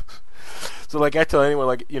 So, like, I tell anyone,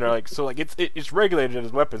 like, you know, like, so, like, it's regulated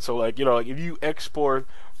as a weapon. So, like, you know, like, if you export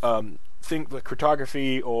think like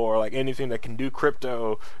cryptography or like anything that can do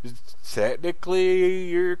crypto, technically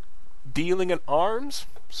you're dealing in arms.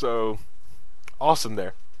 So, awesome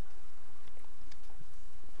there.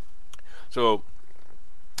 So,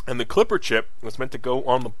 and the Clipper chip was meant to go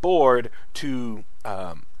on the board to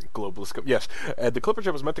globalist. Yes, the Clipper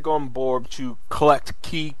chip was meant to go on board to collect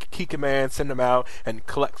key commands, send them out, and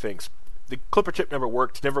collect things. The Clipper chip never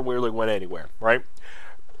worked, never really went anywhere, right?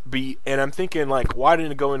 And I'm thinking, like, why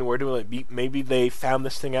didn't it go anywhere? Maybe they found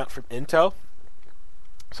this thing out from Intel.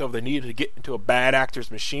 So if they needed to get into a bad actor's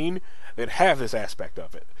machine, they'd have this aspect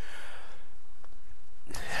of it.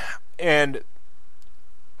 And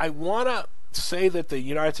I want to say that the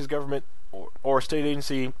United States government or a state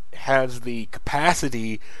agency has the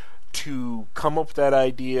capacity to come up with that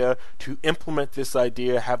idea, to implement this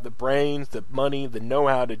idea, have the brains, the money, the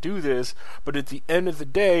know-how to do this, but at the end of the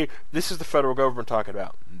day, this is the federal government talking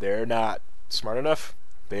about. They're not smart enough.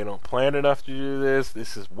 They don't plan enough to do this.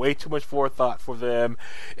 This is way too much forethought for them.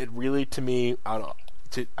 It really, to me,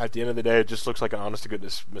 at the end of the day, it just looks like an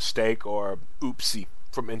honest-to-goodness mistake or oopsie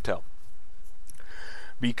from Intel.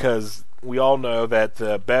 Because we all know that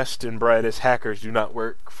the best and brightest hackers do not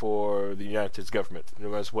work for the United States government. No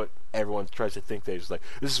matter what everyone tries to think, they just like,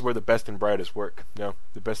 this is where the best and brightest work. No,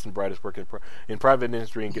 the best and brightest work in private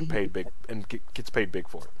industry and get paid big and gets paid big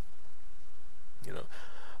for it. You know,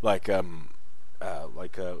 like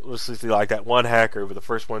let's just say like that one hacker was the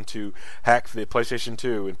first one to hack the PlayStation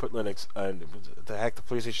 2 and put Linux to hack the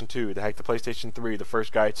PlayStation 2, to hack the PlayStation 3.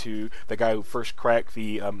 The guy who first cracked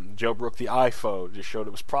the jailbroke the iPhone, just showed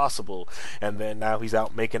it was possible, and then now he's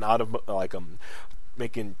out making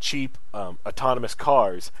making cheap autonomous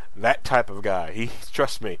cars. That type of guy.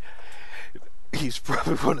 Trust me, he's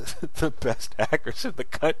probably one of the best hackers in the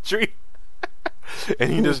country.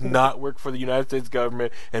 And he does not work for the United States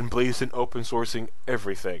government and believes in open sourcing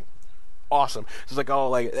everything. Awesome. It's like, oh,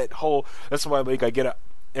 like that whole. That's why I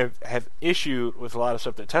have issue with a lot of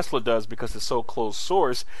stuff that Tesla does because it's so closed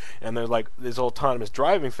source. And there's like this autonomous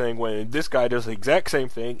driving thing when this guy does the exact same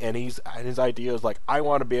thing, and his idea is like, I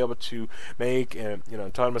want to be able to make an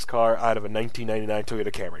autonomous car out of a 1999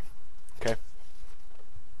 Toyota Camry. Okay.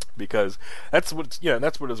 Because that's what it's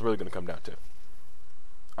really going to come down to.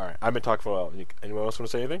 All right, I've been talking for a while. Anyone else want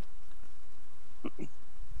to say anything?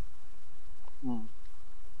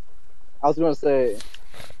 I was going to say,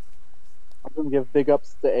 I'm going to give big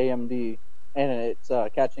ups to AMD, and it's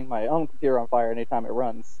catching my own computer on fire anytime it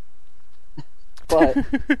runs. But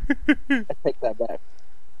I take that back.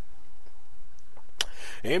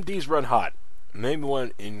 AMD's run hot. Maybe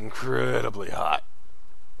one incredibly hot.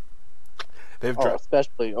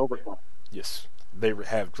 Especially overclock. Yes, they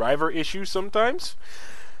have driver issues sometimes.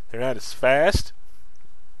 They're not as fast,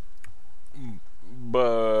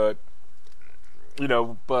 but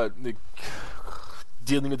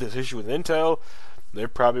dealing with this issue with Intel, they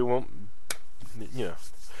probably won't.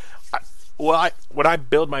 When I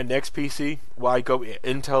build my next PC, will I go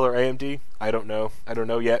Intel or AMD? I don't know. I don't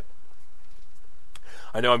know yet.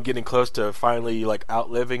 I know I'm getting close to finally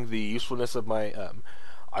outliving the usefulness of my.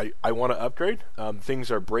 I want to upgrade.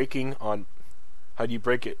 Things are breaking on. How do you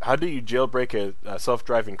break it? How do you jailbreak a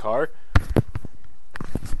self-driving car?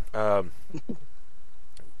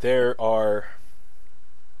 There are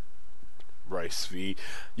Rice V.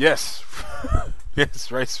 Yes,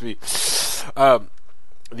 yes, Rice V. Is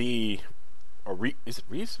it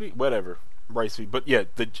Rice V? Whatever. Rice V. But yeah,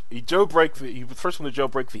 he was the first one to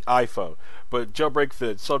jailbreak the iPhone, but jailbreak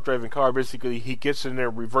the self-driving car. Basically, he gets in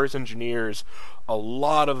there, reverse engineers a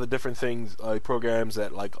lot of the different things, programs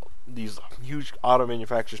that these huge auto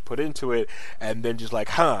manufacturers put into it, and then just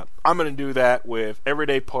I'm going to do that with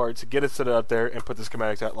everyday parts, get it set up there, and put the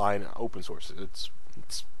schematics outline in open source. It's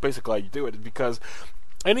That's basically how you do it, because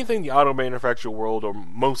anything the auto manufacturer world or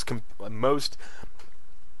most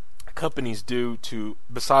companies do to,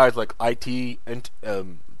 besides like IT and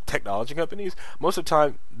technology companies, most of the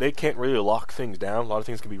time they can't really lock things down. A lot of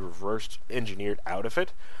things can be reversed engineered out of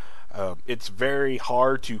it. It's very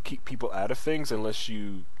hard to keep people out of things unless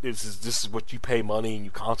this is what you pay money and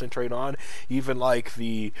you concentrate on. Even like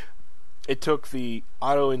it took the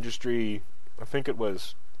auto industry, I think it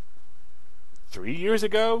was 3 years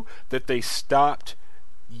ago, that they stopped.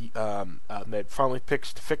 That finally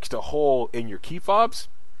fixed a hole in your key fobs.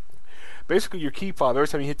 Basically, your key fob, every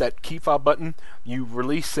time you hit that key fob button, you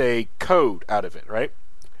release a code out of it, right?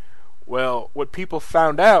 Well, what people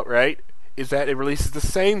found out, right, is that it releases the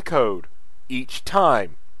same code each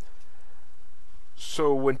time.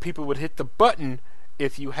 So when people would hit the button,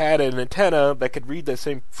 if you had an antenna that could read the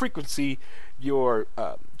same frequency your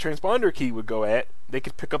transponder key would go at, they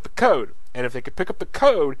could pick up the code. And if they could pick up the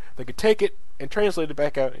code, they could take it and translate it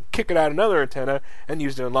back out and kick it out another antenna and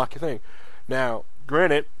use it to unlock your thing. Now,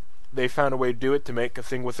 granted, they found a way to do it to make a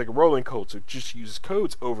thing with like a rolling code, so it just uses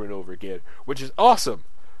codes over and over again, which is awesome.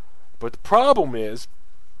 But the problem is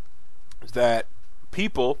that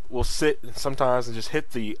people will sit sometimes and just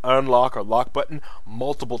hit the unlock or lock button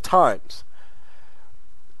multiple times.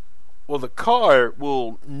 Well, the car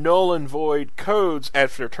will null and void codes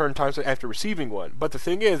after turn times after receiving one. But the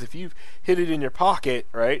thing is, if you've hit it in your pocket,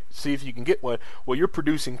 right, see if you can get one, well, you're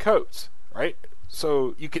producing codes, right?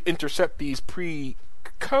 So you can intercept these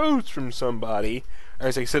codes from somebody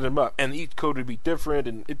as they set them up, and each code would be different,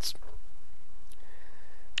 and it's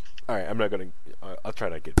alright. I'm not gonna I'll try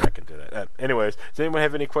to get back into that. Anyways, does anyone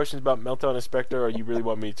have any questions about Meltdown Inspector, or you really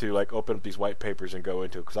want me to like open up these white papers and go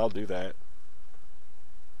into it? Because I'll do that.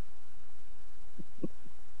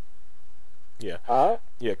 Yeah.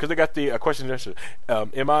 Yeah, because I got the question and answer.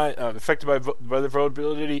 Am I affected by the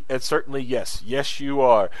vulnerability? And certainly yes. Yes, you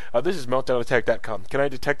are. This is meltdownattack.com. Can I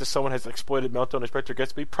detect if someone has exploited Meltdown Inspector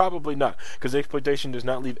against me? Probably not, because the exploitation does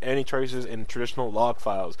not leave any traces in traditional log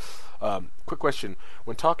files. Quick question.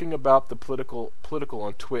 When talking about the political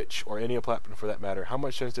on Twitch, or any platform for that matter, how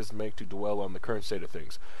much sense does it make to dwell on the current state of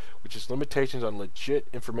things, which is limitations on legit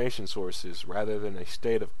information sources rather than a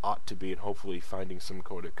state of ought to be, and hopefully finding some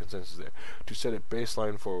kind of consensus there, to set a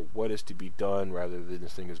baseline for what is to be done rather than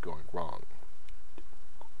this thing is going wrong?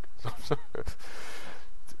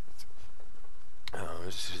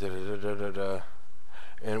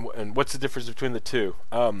 And what's the difference between the two?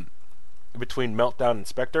 Between Meltdown and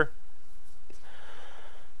Spectre?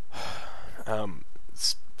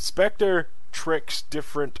 Spectre tricks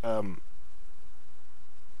different.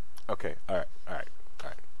 Okay, alright.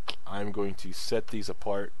 I'm going to set these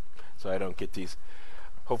apart so I don't get these.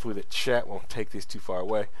 Hopefully the chat won't take these too far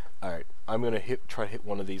away. Alright, I'm going to try to hit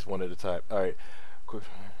one of these one at a time. Alright.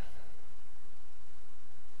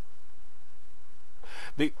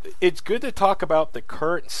 It's good to talk about the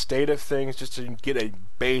current state of things just to get a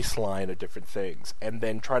baseline of different things, and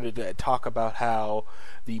then try to talk about how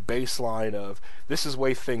the baseline of this is the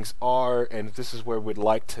way things are, and this is where we'd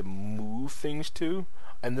like to move things to,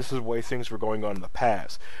 and this is the way things were going on in the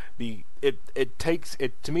past. To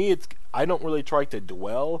me, I don't really try to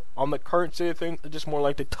dwell on the current state of things. I just more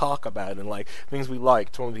like to talk about it, and like things we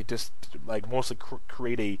like, to only just like mostly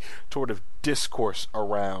create a sort of discourse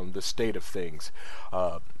around the state of things.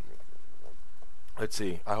 Let's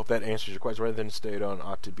see. I hope that answers your question. Rather than state on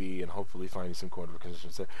ought to be, and hopefully finding some kind of a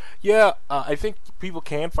consensus there. Yeah, I think people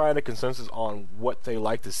can find a consensus on what they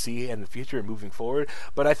like to see in the future and moving forward.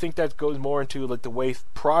 But I think that goes more into like the way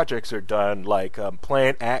projects are done, like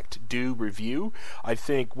plan, act, do, review. I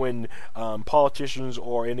think when politicians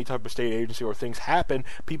or any type of state agency or things happen,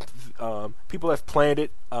 people have planned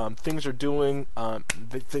it. Things are doing.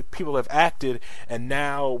 People have acted, and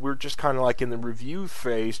now we're just kind of like in the review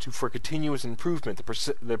phase for continuous improvement.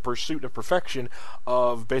 The pursuit of perfection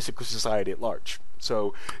of basically society at large.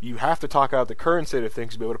 So you have to talk out the current state of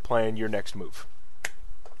things to be able to plan your next move.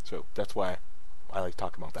 So that's why I like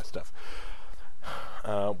talking about that stuff.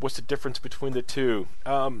 What's the difference between the two?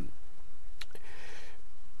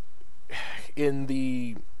 In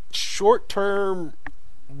the short term,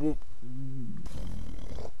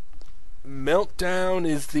 Meltdown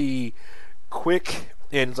is the quick,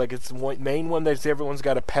 and it's the main one that everyone's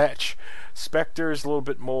got to patch. Spectre is a little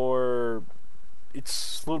bit more.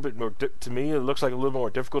 It's a little bit more to me. It looks like a little more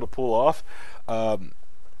difficult to pull off,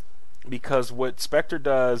 because what Spectre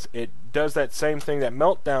does, it does that same thing that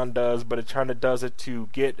Meltdown does, but it kind of does it to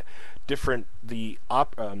get different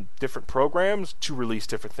programs to release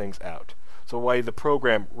different things out. So the way the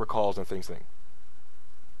program recalls and things.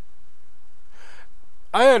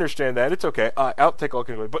 I understand that. It's okay. I'll take all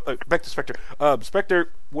kinds of. But back to Spectre.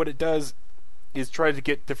 Spectre, what it does is try to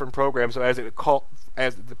get different programs. So as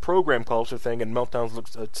the program calls for thing, and Meltdowns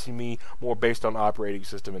looks to me more based on operating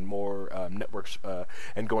system and more networks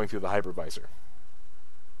and going through the hypervisor.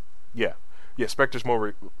 Yeah, Spectre's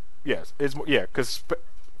more. Yes, it's more. Yeah, because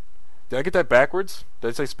did I get that backwards? Did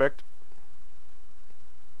I say Spect?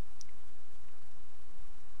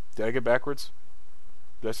 Did I get backwards?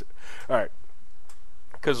 All right.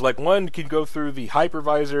 Because like one can go through the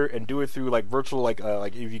hypervisor and do it through like virtual, like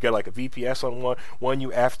if you got like a VPS on one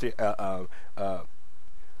you have to.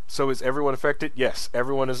 So is everyone affected? Yes,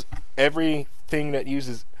 everyone is. Everything that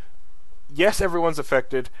uses. Yes, everyone's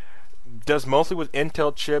affected. Does mostly with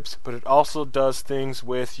Intel chips, but it also does things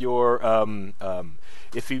with your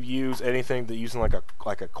if you use anything that using like a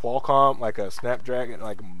Qualcomm, like a Snapdragon,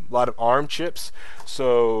 like a lot of ARM chips.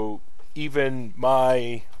 So even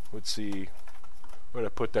my, let's see, where did I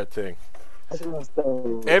put that thing?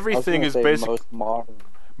 Everything is basically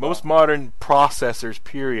most modern processors.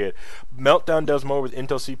 Period. Meltdown does more with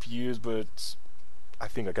Intel CPUs, but I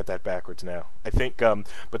think I got that backwards now. I think,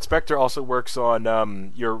 but Spectre also works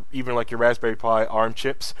on your Raspberry Pi ARM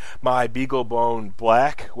chips. My BeagleBone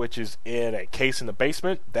Black, which is in a case in the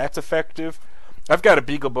basement, that's effective. I've got a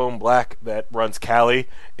BeagleBone Black that runs Kali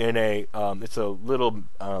in a it's a little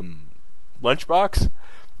lunchbox,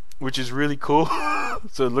 which is really cool.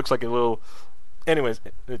 So it looks like a little. Anyways,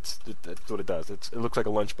 that's what it does. It looks like a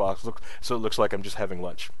lunchbox. So it looks like I'm just having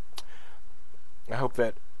lunch. I hope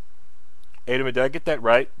that. Adam, did I get that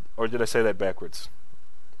right, or did I say that backwards?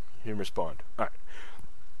 You can respond. All right.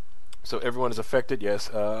 So everyone is affected, yes.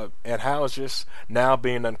 And how is just now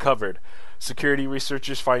being uncovered? Security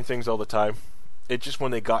researchers find things all the time. It's just when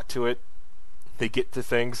they got to it, they get to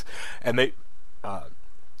things, and they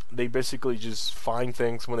basically just find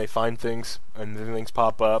things when they find things, and then things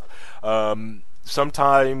pop up.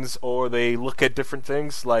 Sometimes, or they look at different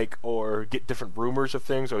things, or get different rumors of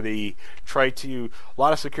things, or they try to. A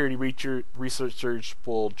lot of security researchers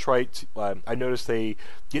will try to. I noticed they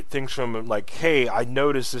get things from hey, I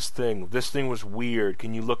noticed this thing. This thing was weird.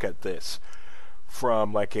 Can you look at this?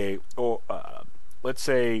 From let's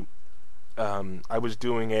say, I was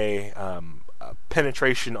doing a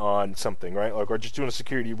penetration on something, right? Or just doing a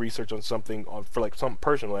security research on something for something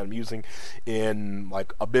personal that I'm using in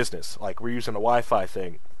a business. We're using a Wi-Fi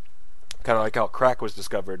thing, kind of like how crack was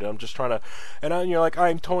discovered. And I'm just trying to,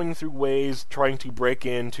 I'm toying through ways trying to break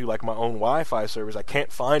into my own Wi-Fi servers. I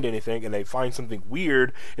can't find anything, and they find something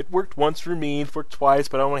weird. It worked once for me, it worked twice,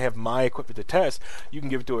 but I only have my equipment to test. You can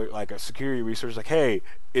give it to a security researcher, hey,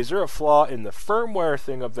 is there a flaw in the firmware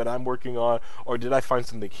thing of that I'm working on, or did I find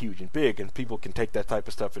something huge and big? And people can take that type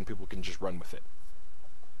of stuff and people can just run with it.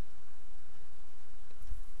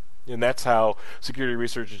 And that's how security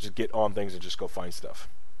researchers just get on things and just go find stuff.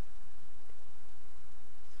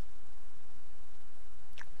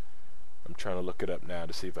 I'm trying to look it up now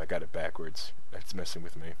to see if I got it backwards. That's messing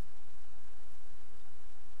with me.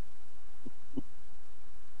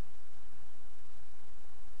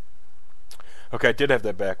 Okay, I did have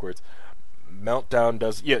that backwards. Meltdown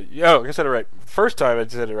does... Yeah, I said it right. First time I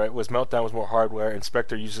said it right was Meltdown was more hardware, and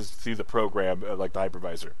Spectre uses through the program, like the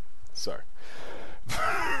hypervisor. Sorry.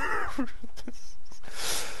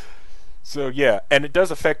 So, yeah, and it does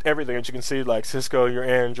affect everything. As you can see, Cisco, your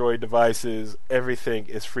Android devices, everything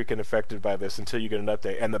is freaking affected by this until you get an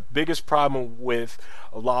update. And the biggest problem with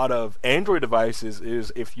a lot of Android devices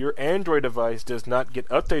is if your Android device does not get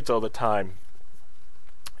updates all the time,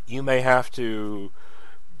 you may have to,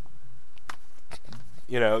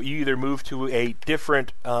 you either move to a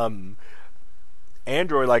different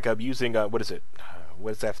Android, like I'm using, what is it?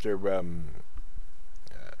 What's after,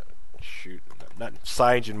 not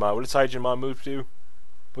CyanogenMod. What did CyanogenMod move to?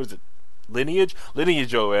 What is it? Lineage?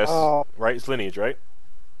 Lineage OS, right? It's Lineage, right?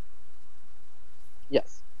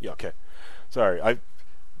 Yes. Yeah, okay. Sorry,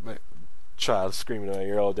 my child is screaming in my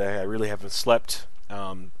ear all day. I really haven't slept.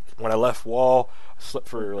 When I left Wall, I slept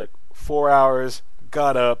for 4 hours,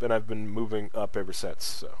 got up, and I've been moving up ever since.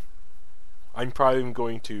 So I'm probably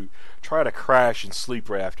going to try to crash and sleep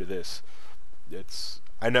right after this.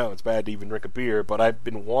 I know it's bad to even drink a beer, but I've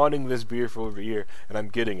been wanting this beer for over a year, and I'm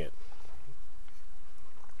getting it.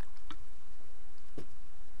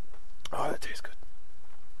 Oh, that tastes good.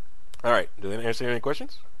 All right, do they answer any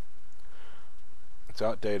questions? It's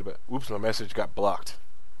outdated, but oops, my message got blocked.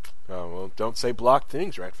 Oh, well, don't say blocked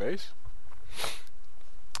things, Ratface.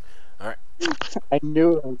 All right. I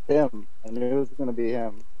knew it was him. I knew it was going to be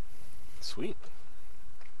him. Sweet.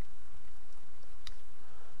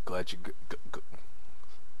 Glad you...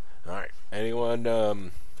 All right. Anyone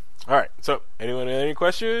All right. So, anyone have any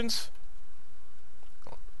questions?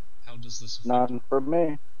 How does this affect? None for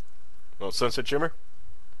me. Well, Sunset Shimmer.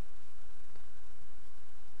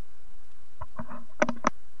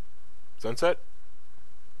 Sunset.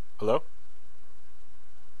 Hello.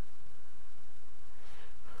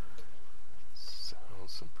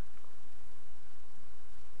 Sounds.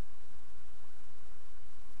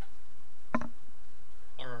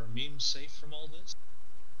 Are our memes safe from all this?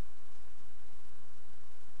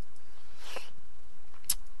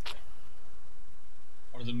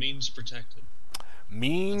 Are the memes protected? That's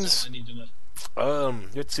Memes. all I need to know.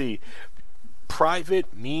 Let's see.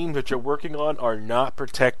 Private memes that you're working on are not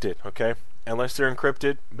protected, okay? Unless they're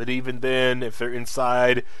encrypted. But even then, if they're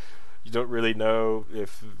inside, you don't really know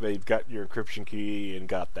if they've got your encryption key and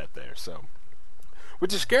got that there. So,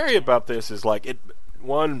 what's scary about this is like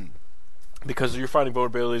because you're finding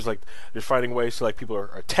vulnerabilities, like you're finding ways to like people are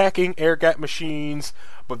attacking air gap machines,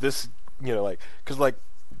 but this, because like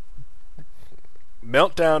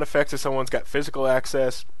Meltdown affects if someone's got physical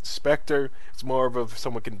access. Spectre, it's more of if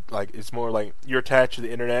someone can it's more like you're attached to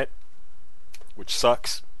the internet, which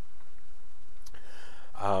sucks.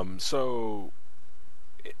 So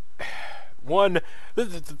but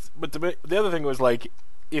the other thing was like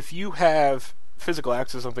if you have physical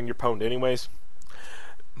access to something, you're pwned anyways.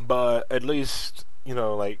 But at least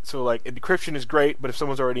encryption is great, but if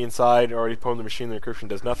someone's already inside or already pwned the machine, the encryption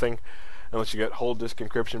does nothing. Unless you got whole disk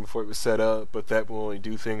encryption before it was set up, but that will only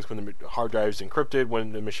do things when the hard drive is encrypted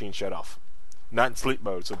when the machine shut off. Not in sleep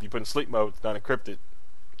mode, so if you put in sleep mode, it's not encrypted.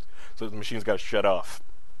 So the machine's got to shut off.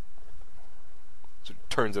 So it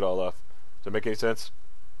turns it all off. Does that make any sense?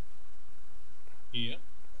 Yeah.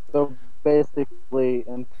 So basically,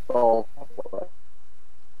 install.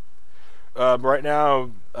 Right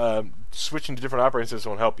now, switching to different operating systems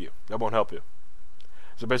won't help you. That won't help you.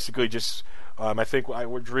 So basically just... I think I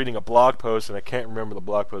was reading a blog post, and I can't remember the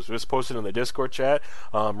blog post. It was posted in the Discord chat.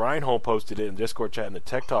 Reinhold posted it in the Discord chat in the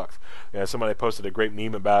Tech Talk. Somebody posted a great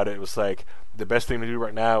meme about it. It was like, the best thing to do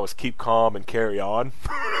right now is keep calm and carry on.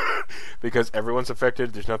 Because everyone's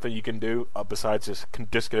affected. There's nothing you can do besides just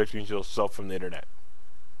disconnecting yourself from the internet.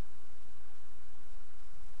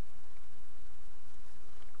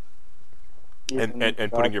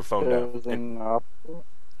 And putting your phone down.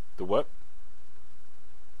 The what?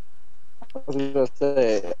 I was going to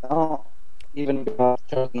say, I don't even God's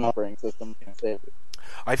chosen operating system can save it.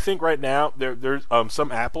 I think right now there's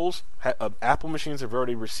some Apple machines have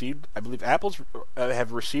already received. I believe Apple's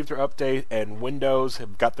have received their update, and Windows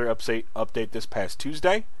have got their update this past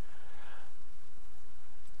Tuesday.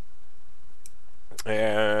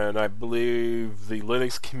 And I believe the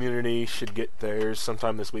Linux community should get theirs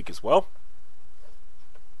sometime this week as well.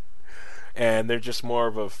 And they're just more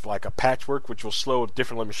of a patchwork, which will slow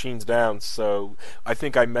different machines down. So I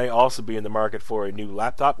think I may also be in the market for a new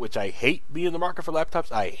laptop, which I hate being in the market for laptops.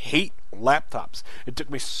 I hate laptops. It took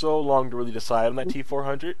me so long to really decide on that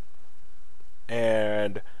T400,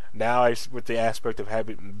 and now with the aspect of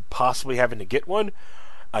possibly having to get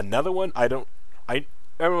another one.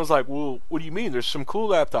 Everyone's like, well, what do you mean? There's some cool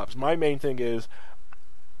laptops. My main thing is,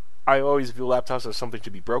 I always view laptops as something to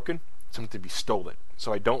be broken, something to be stolen.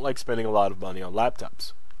 So I don't like spending a lot of money on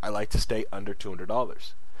laptops. I like to stay under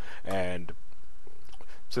 $200. And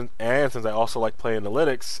since I also like playing the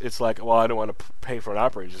Linux, it's like, well, I don't want to pay for an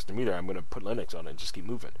operating system either. I'm going to put Linux on it and just keep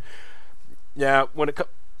moving. Now,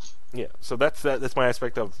 so that's my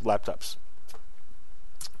aspect of laptops.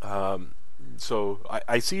 So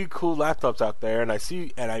I see cool laptops out there, and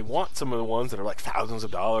I want some of the ones that are like thousands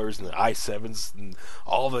of dollars, and the i7s and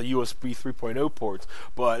all the USB 3.0 ports.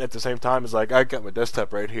 But at the same time, it's like I got my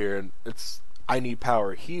desktop right here, and I need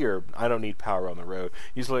power here. I don't need power on the road.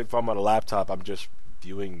 Usually, if I'm on a laptop, I'm just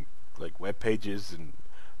viewing like web pages and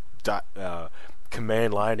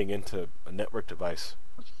command lining into a network device.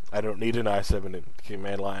 I don't need an i7 and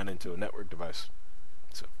command line into a network device.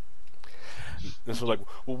 This was like,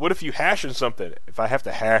 well, what if you hashing something? If I have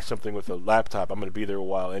to hash something with a laptop, I'm going to be there a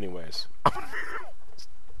while anyways.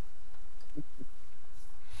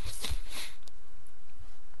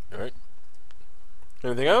 Alright.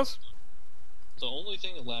 Anything else? The only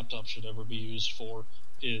thing a laptop should ever be used for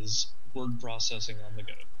is word processing on the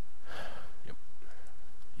go.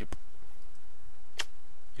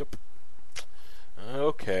 Yep.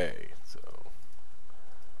 Okay, so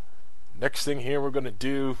next thing here we're going to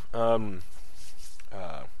do,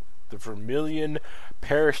 the Vermilion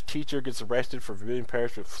Parish teacher gets arrested for Vermilion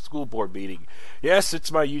Parish with school board meeting. Yes,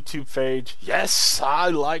 it's my YouTube page. Yes, I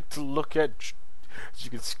like to look at, as you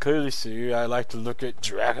can clearly see, I like to look at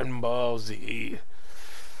Dragon Ball Z.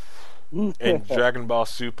 and Dragon Ball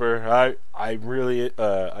Super. I really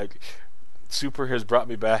Super has brought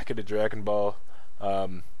me back into Dragon Ball.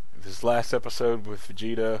 This last episode with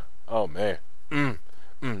Vegeta. Oh man,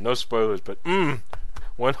 no spoilers, but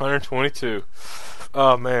 122.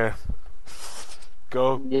 Oh man,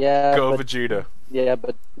 go but, Vegeta. Yeah,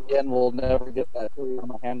 but again, we'll never get that on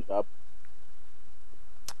my hand up.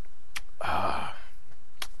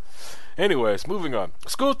 Anyways, moving on.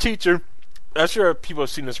 School teacher. I'm sure people have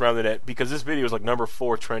seen this around the net because this video is like number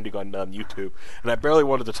 4 trending on YouTube, and I barely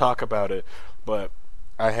wanted to talk about it, but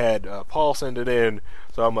I had Paul send it in,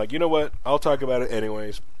 so I'm like, you know what? I'll talk about it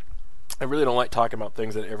anyways. I really don't like talking about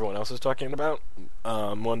things that everyone else is talking about.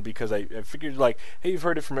 One, because I figured, like, hey, you've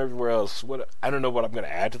heard it from everywhere else. I don't know what I'm going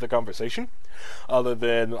to add to the conversation, other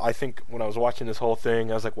than I think when I was watching this whole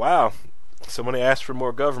thing, I was like, wow, somebody asked for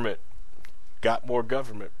more government, got more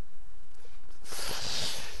government.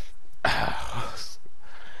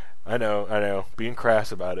 I know, being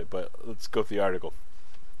crass about it, but let's go with the article.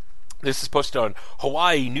 This is posted on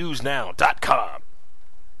HawaiiNewsNow.com.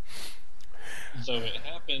 So it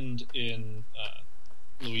happened in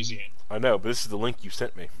Louisiana. I know, but this is the link you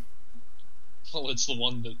sent me. Well, it's the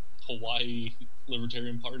one that Hawaii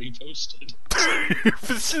Libertarian Party posted.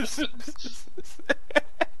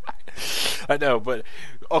 I know, but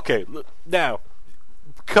okay. Now,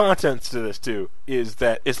 contents to this too is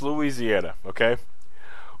that it's Louisiana. Okay,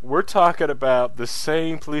 we're talking about the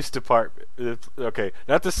same police department. Okay,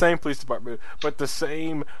 not the same police department, but the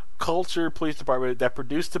same culture police department that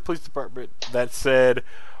produced the police department that said,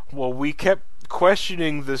 well, we kept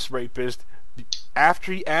questioning this rapist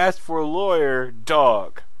after he asked for a lawyer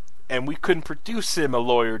dog, and we couldn't produce him a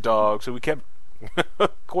lawyer dog, so we kept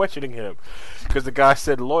questioning him because the guy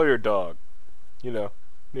said lawyer dog. You know,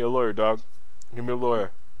 need a lawyer dog. Give me a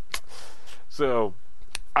lawyer. So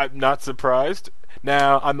I'm not surprised.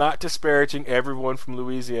 Now, I'm not disparaging everyone from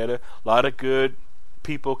Louisiana. A lot of good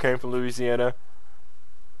people came from Louisiana.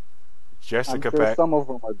 Jessica I'm sure Pack. some of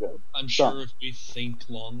them are good. I'm sure if we think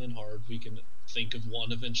long and hard, we can think of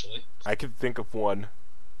one eventually. I can think of one.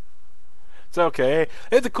 It's okay.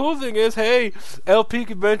 Hey, the cool thing is, hey, LP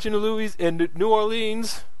convention in New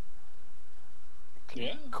Orleans.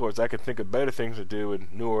 Yeah. Of course, I could think of better things to do in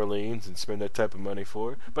New Orleans and spend that type of money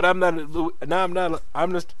for. But I'm not.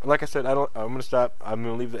 I'm just like I said. I'm gonna stop. I'm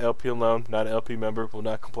gonna leave the LP alone. Not an LP member. Will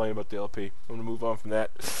not complain about the LP. I'm gonna move on from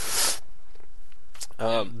that.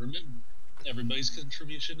 And remember, everybody's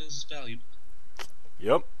contribution is valuable.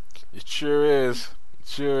 Yep, it sure is. It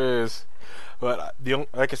sure is. But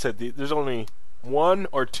like I said, there's only one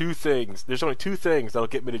or two things. There's only two things that'll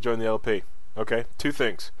get me to join the LP. Okay, two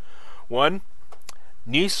things. One,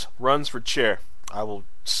 niece runs for chair. I will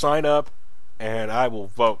sign up and I will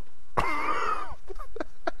vote.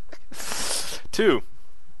 Two,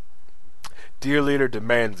 dear leader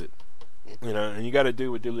demands it. You know, and you got to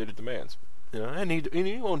do what dear leader demands. You know, and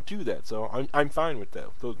he won't do that, so I'm fine with that.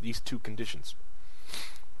 These two conditions.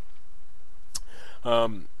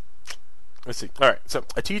 Let's see. All right. So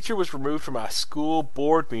a teacher was removed from a school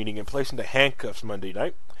board meeting and placed into handcuffs Monday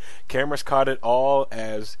night. Cameras caught it all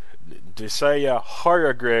as Desaya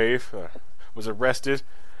Hargrave was arrested.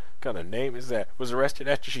 What kind of name is that? Was arrested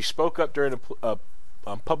after she spoke up during a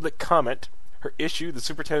public comment. Her issue: the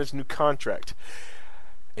superintendent's new contract.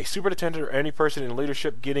 A superintendent or any person in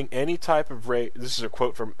leadership getting any type of raise. This is a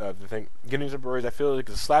quote from the thing. Getting some raise, I feel like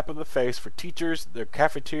it's a slap in the face for teachers, the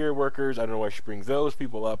cafeteria workers. I don't know why she brings those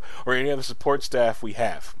people up, or any other support staff we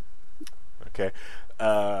have. Okay.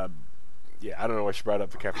 Yeah, I don't know why she brought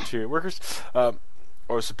up the cafeteria workers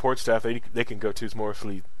or support staff. They can go to. It's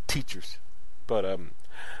mostly teachers, but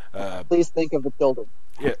Please think of the children.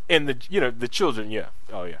 Yeah, and the children. Yeah.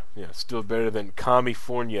 Oh yeah. Yeah. Still better than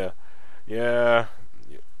California. Yeah.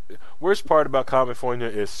 Worst part about California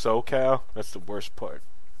is SoCal. That's the worst part.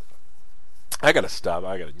 I gotta stop.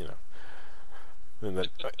 And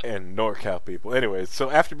NorCal people. Anyways,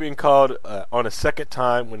 so after being called on a second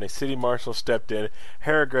time when a city marshal stepped in,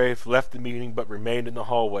 Hargrave left the meeting but remained in the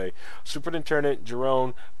hallway. Superintendent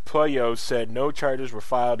Jerome Puyo said no charges were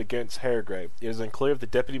filed against Hargrave. It is unclear if the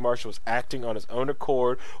deputy marshal was acting on his own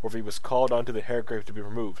accord or if he was called onto the Hargrave to be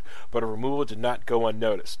removed, but a removal did not go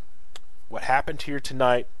unnoticed. What happened here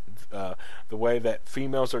tonight, the way that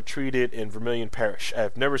females are treated in Vermilion Parish.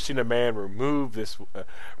 I've never seen a man removed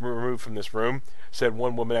from this room, said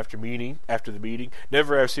one woman after the meeting.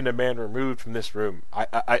 Never have seen a man removed from this room.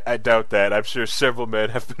 I doubt that. I'm sure several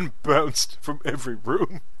men have been bounced from every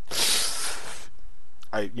room.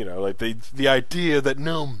 like the idea that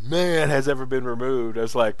no man has ever been removed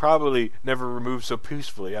is like probably never removed so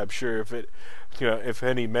peacefully. I'm sure if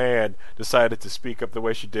any man decided to speak up the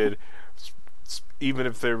way she did, even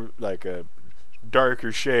if they're like a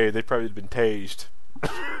darker shade, they'd probably have been tased.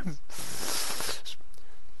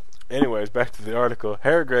 Anyways, back to the article.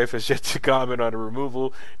 Hargrave has yet to comment on a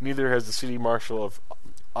removal. Neither has the city marshal of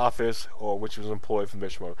office, or which was employed from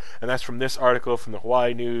Mishimoto. And that's from this article from the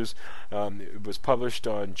Hawaii News. It was published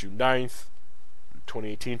on June 9th,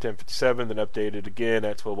 2018, 10:57, then updated again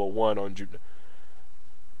at 12:01 on June,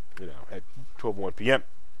 at 12:01 p.m.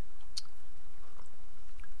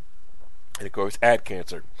 And it goes ad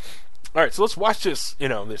cancer. All right, so let's watch this,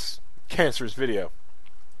 this cancerous video.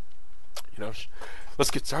 Let's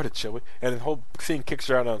get started, shall we? And the whole thing kicks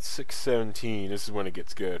around on 6:17. This is when it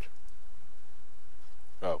gets good.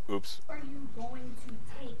 Oh, oops. Are you going to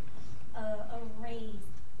take a raise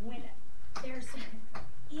when there's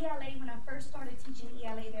ELA? When I first started teaching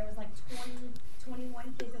ELA, there was like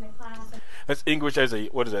 21 kids in the class. That's English as a,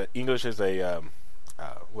 what is that? English as a,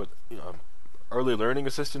 early learning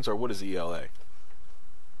assistance, or what is ELA?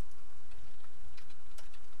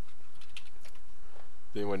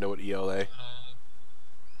 Does anyone know what ELA?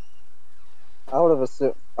 I would have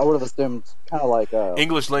assumed kind of like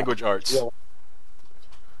English language arts.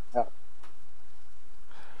 Yeah.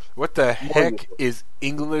 What the heck is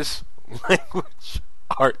English language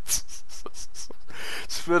arts?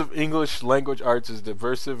 Field of English language arts is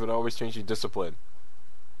diversive and always changing discipline.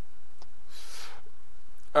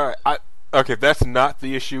 All right, okay, that's not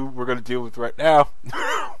the issue we're going to deal with right now.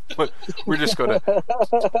 But we're just going to.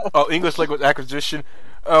 Oh, English language acquisition.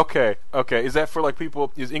 Okay. Is that for like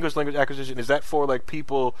people? Is English language acquisition? Is that for like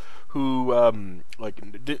people who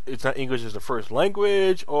it's not English as the first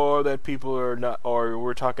language, or that people are not, or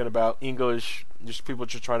we're talking about English, just people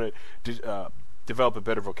just trying to develop a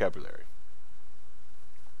better vocabulary?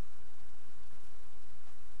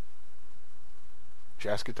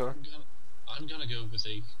 Jazz guitar. I'm gonna go with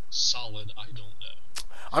a solid I don't know.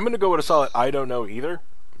 I'm gonna go with a solid I don't know either,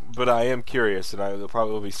 but I am curious, and I will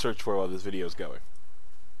probably search for while this video is going.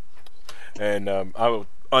 And I will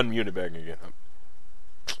unmute it back again.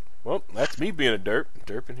 Well, that's me being a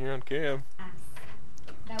derping here on cam.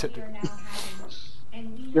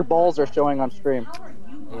 your balls are showing on stream.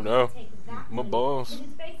 Oh no, my balls.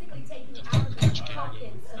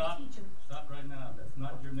 Stop right now. That's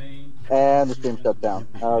not your name. And the stream shut down.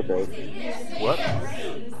 Oh, great. What?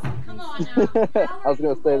 Come on now. I was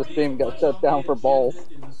going to say the stream got shut down for balls.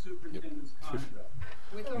 In the superintendent's contract.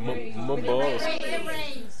 My balls.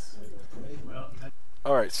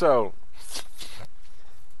 Alright, so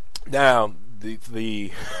now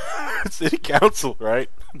the city council, right?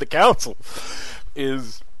 The council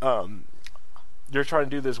is they're trying to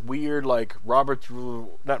do this weird like not Robert's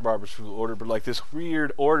Rule order, but like this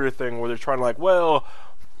weird order thing where they're trying to like, well,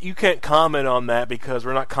 you can't comment on that because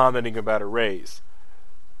we're not commenting about a raise.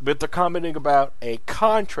 But they're commenting about a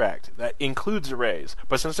contract that includes a raise.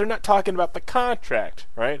 But since they're not talking about the contract,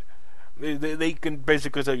 right? They can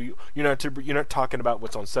basically say you're not talking about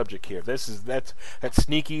what's on subject here. That's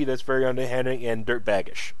sneaky. That's very underhanded and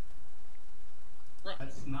dirtbaggish.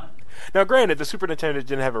 That's not. Now, granted, the superintendent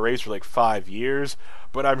didn't have a raise for like 5 years,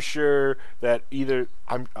 but I'm sure that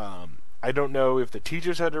I don't know if the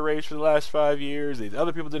teachers had a raise for the last 5 years. The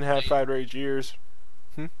other people didn't have 5 raise years.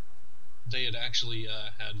 They had actually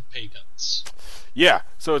had pay cuts. Yeah,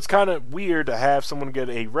 so it's kind of weird to have someone get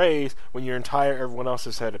a raise when everyone else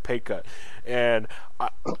has had a pay cut. And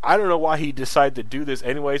I don't know why he decided to do this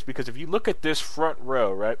anyways, because if you look at this front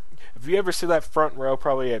row, right? If you ever see that front row,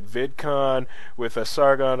 probably at VidCon with a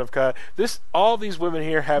Sargon of Akkad, all these women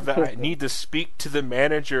here have that need to speak to the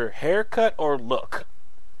manager haircut or look.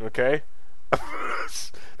 Okay?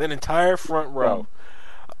 That entire front row.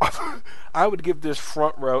 I would give this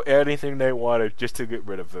front row anything they wanted just to get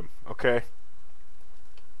rid of them, okay?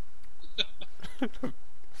 Talking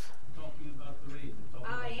about the raise.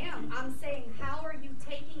 I am. I'm saying, how are you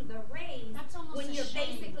taking the raise when you're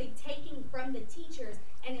basically taking from the teachers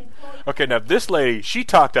and employees? Okay, now this lady, she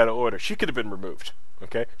talked out of order. She could have been removed,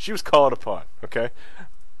 okay? She was called upon, okay?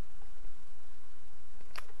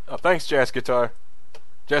 Oh, thanks, Jazz Guitar.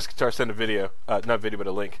 Jazz Guitar sent a video. Not video, but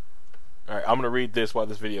a link. Alright, I'm going to read this while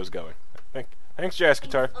this video is going. Thanks, Jazz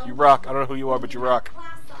Guitar. You rock. I don't know who you are, but you rock.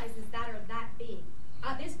 Class sizes that are that big.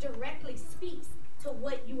 This directly speaks to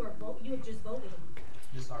what you have just voted on.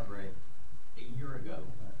 Ms. Hargrave, a year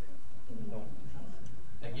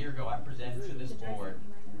ago I presented to this board.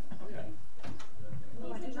 Okay.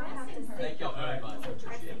 Thank y'all very much. I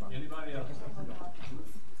appreciate it. Anybody else?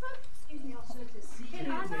 Excuse me, officer. Can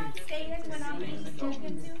I not stand when I'm being spoken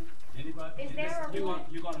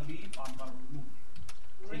want to leave, I'm going to remove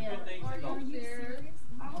you. Take your things and go. Are you serious?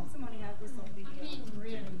 I hope somebody has this on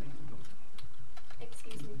video.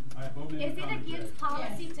 Excuse me. All right, both men Is it come against together.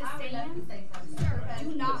 policy to stand?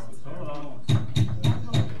 Do not. Hold on.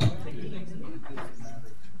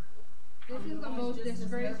 This is the most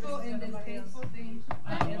disgraceful and distasteful thing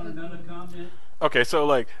I I want ever another comment. Okay, so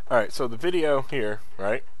like, all right, so the video here,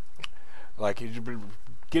 right? Like, he's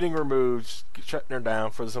getting removed, shutting her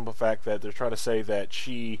down for the simple fact that they're trying to say that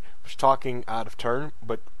she was talking out of turn.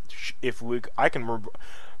 But I can,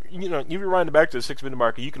 you know, you rewind it back to the 6-minute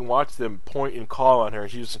marker, you can watch them point and call on her.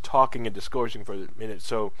 She's just talking and discoursing for a minute.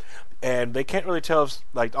 So, and they can't really tell if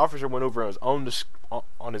like the officer went over on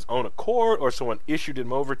his own accord or someone issued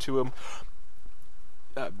him over to him.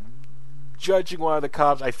 Judging one of the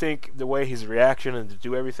cops, I think the way his reaction and to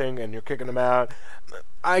do everything, and you're kicking him out,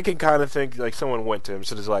 I can kind of think like someone went to him,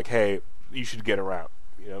 so it's like, hey, you should get her out,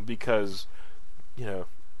 you know, because, you know,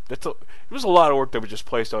 it was a lot of work that was just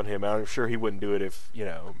placed on him. I'm sure he wouldn't do it if, you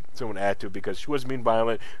know, someone had to, because she wasn't being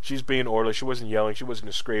violent, she's being orderly, she wasn't yelling, she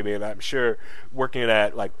wasn't screaming, and I'm sure working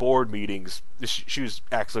at like board meetings, she was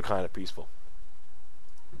actually kind of peaceful.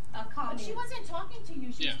 A comment. She wasn't talking to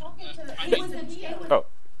you. She was talking to. I It think- was the DA. Oh.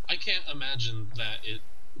 I can't imagine that it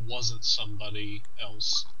wasn't somebody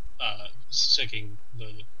else sicking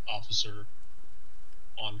the officer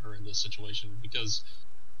on her in this situation, because,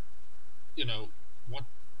 you know, what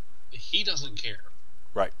he doesn't care.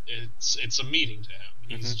 Right. It's a meeting to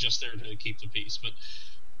him. He's just there to keep the peace. But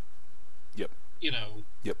Yep. you know,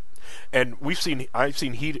 Yep. And I've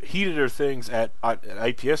seen heated things at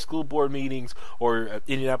IPS school board meetings or at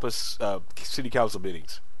Indianapolis city council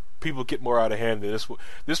meetings. People get more out of hand than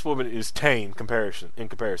this woman is tame in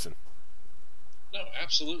comparison. no,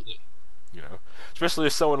 absolutely. You know, especially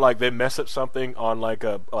if someone like they mess up something on like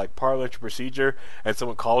parliamentary procedure, and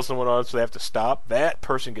someone calls someone on, so they have to stop. That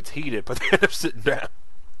person gets heated, but they end up sitting down,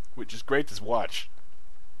 which is great to watch.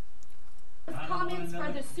 Comments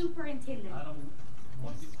for the superintendent. I don't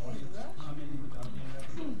want the audience commenting without being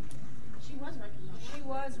recognized. She was recognized. She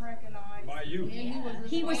was recognized. By you.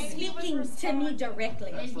 He was speaking to me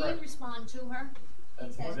directly. And he responded to her.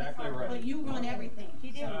 That's exactly right. But you run everything. He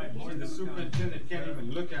did. When the superintendent can't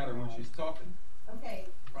even look at her when she's talking. Okay.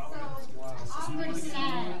 So, pretty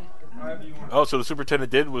sad. However you want. Oh, so the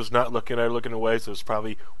superintendent was not looking at her, looking away, so it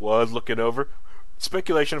probably was looking over.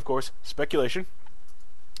 Speculation, of course. Speculation.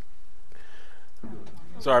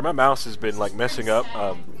 Sorry, my mouse has been like messing up.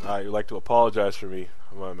 I'd like to apologize for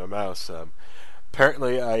my mouse.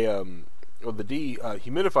 Apparently, the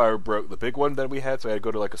dehumidifier broke, the big one that we had, so I had to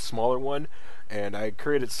go to like a smaller one, and I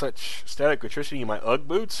created such static electricity in my UGG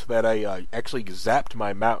boots that I actually zapped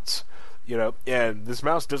my mouse. You know, and this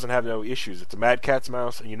mouse doesn't have no issues. It's a Mad Catz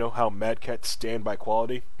mouse, and you know how Mad Catz stand by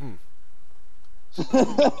quality.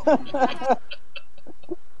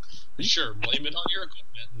 Sure, blame it on your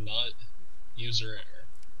equipment, not user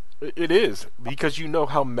error. It is, because you know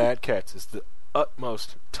how Mad Catz is the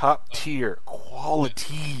utmost top tier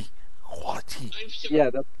quality. Yeah,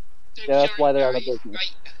 that's why they're out of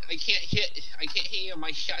business. I can't hit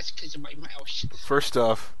my shots because of my mouse. First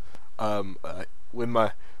off, when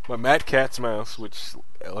my Mad Catz mouse, which,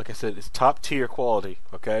 like I said, is top tier quality,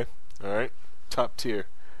 okay? Alright? Top tier.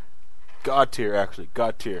 God tier, actually.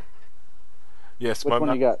 God tier. Yes, Which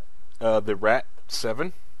one you got? The Rat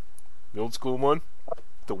 7. The old school one.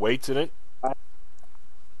 The weights in it.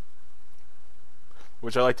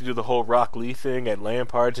 Which I like to do the whole Rock Lee thing at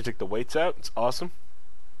Lampard to take the weights out. It's awesome.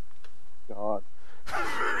 God.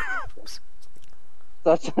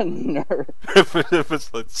 Such a nerd.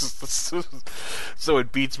 So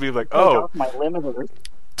it beats me like, Take oh, off my limiters.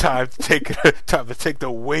 time to take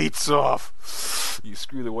the weights off. You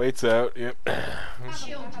screw the weights out. Yep.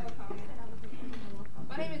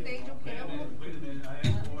 My name is Angel Campbell. Wait a minute, I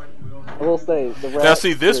asked for it. We don't I will say the Now Rat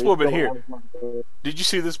see this series woman still here. always wants to- Did you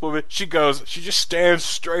see this woman? She just stands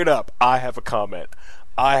straight up. I have a comment.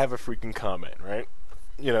 I have a freaking comment, right?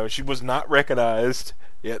 You know, she was not recognized,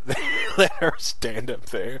 yet they let her stand up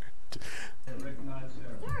there. recognize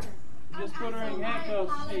her. Just put her in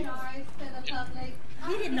handcuffs.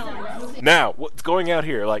 He did not. Now, what's going out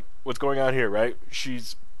here, right?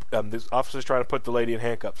 She's, this officer's trying to put the lady in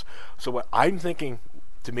handcuffs. So what I'm thinking,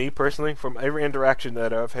 to me personally, from every interaction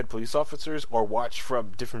that I've had police officers or watched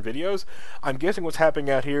from different videos, I'm guessing what's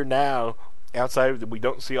happening out here now, outside that we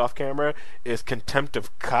don't see off camera, is contempt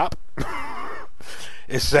of cop.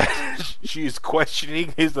 Is that she's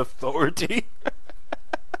questioning his authority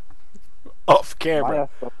off camera.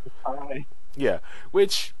 My stuff is high. Yeah,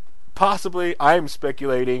 which possibly I'm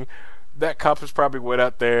speculating that cop has probably went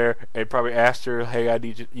out there and probably asked her, hey, I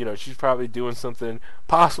need you, she's probably doing something,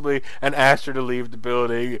 possibly, and asked her to leave the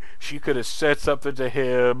building. She could have said something to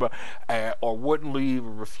him, or wouldn't leave,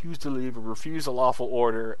 or refused to leave, or refused a lawful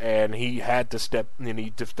order, and he had to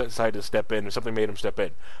decided to step in, or something made him step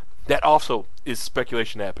in. That also is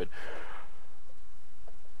speculation that happened.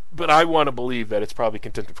 But I want to believe that it's probably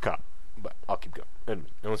contempt of cop. But I'll keep going. And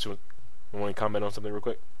unless you want to comment on something real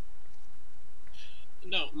quick?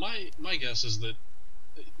 No, my guess is that,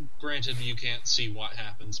 granted, you can't see what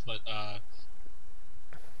happens, but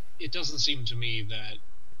it doesn't seem to me that,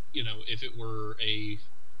 if it were a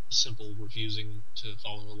simple refusing to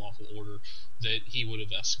follow a lawful order, that he would have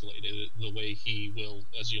escalated it the way he will,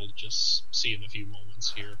 as you'll just see in a few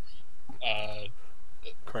moments here.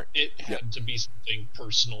 Correct. It had to be something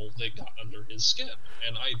personal that got under his skin,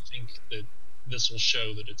 and I think that this will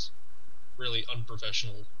show that it's really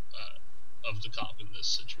unprofessional of the cop in this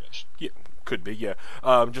situation. Yeah, could be. Yeah,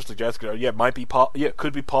 just like Jessica. Yeah, might be.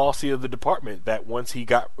 Could be policy of the department that once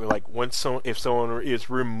if someone is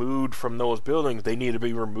removed from those buildings, they need to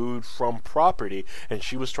be removed from property. And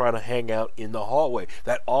she was trying to hang out in the hallway.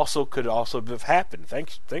 That could also have happened.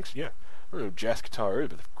 Thanks. Yeah, Jazz Guitar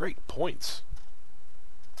with great points.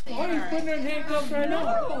 Why are you putting her in handcuffs right now?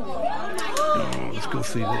 Let's go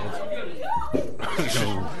see this.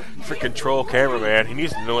 Freaking troll cameraman. He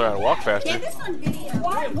needs to know how to walk faster. Get this on video.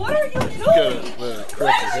 What are you doing?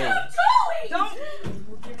 Correct his hand. Don't.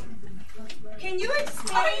 Can you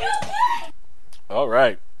explain? All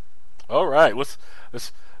right. Let's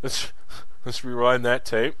rewind that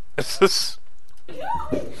tape.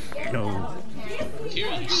 No.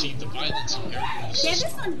 Here you see the violence inherent in the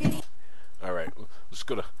system. All right, let's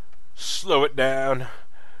go to slow it down,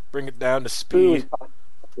 bring it down to speed.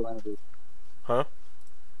 Huh?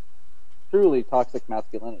 Truly toxic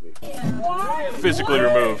masculinity. Physically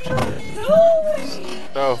removed.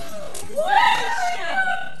 Oh.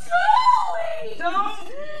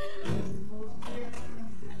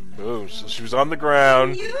 Oh, so she was on the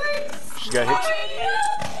ground. She got hit.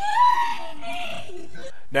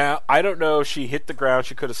 Now, I don't know if she hit the ground.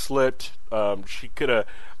 She could have slipped.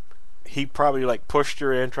 He probably pushed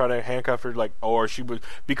her in, trying to handcuff her, or she was,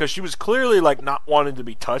 because she was clearly not wanting to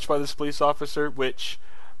be touched by this police officer, which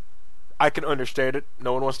I can understand it.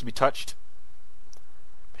 No one wants to be touched.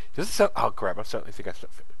 Does it sound? Oh crap! I certainly think I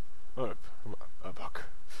sound fit. Oh,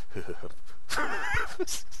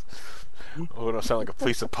 I don't sound like a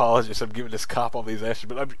police apologist. I'm giving this cop all these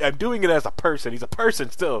extras, but I'm doing it as a person. He's a person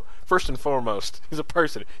still, first and foremost. He's a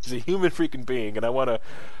person. He's a human freaking being, and I want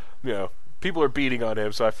to, people are beating on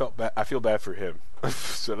him, so I feel bad for him.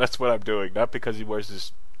 So that's what I'm doing, not because he wears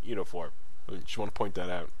this uniform. I just want to point that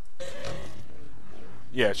out.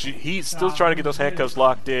 Yeah, he's still trying to get those handcuffs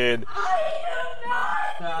locked in.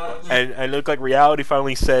 And it looked like reality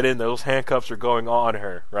finally set in. Those handcuffs are going on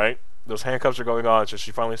her, right? Those handcuffs are going on, so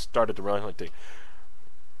she finally started to run.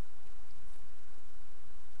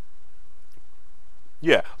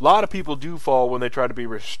 Yeah, a lot of people do fall when they try to be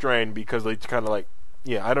restrained because they kind of I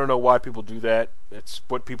don't know why people do that. It's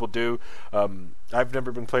what people do. I've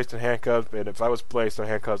never been placed in handcuffs, and if I was placed in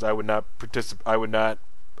handcuffs, I would not participate. I would not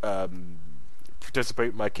participate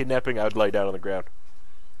in my kidnapping. I would lay down on the ground.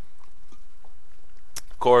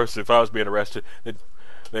 Of course, if I was being arrested,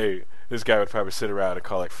 this guy would probably sit around and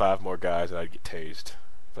call 5 more guys, and I'd get tased.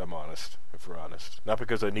 If we're honest, not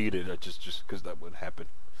because I need it, just because that would happen.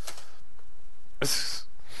 Just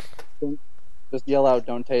yell out,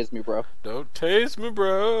 "Don't tase me, bro." Don't tase me,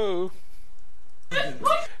 bro.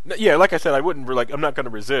 Yeah, like I said, I wouldn't I'm not gonna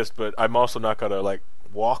resist, but I'm also not gonna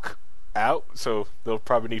walk out. So they'll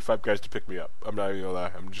probably need 5 guys to pick me up. I'm not even gonna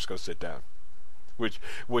lie. I'm just gonna sit down, which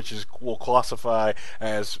will classify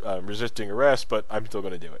as resisting arrest, but I'm still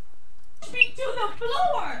gonna do it. Speak to the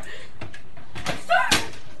floor, sir.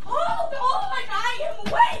 Hold on, I am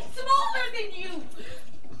way smaller than you.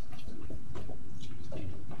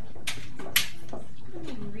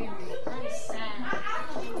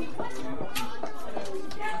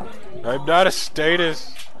 I'm not a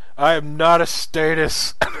status. I am not a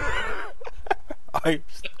status. I'm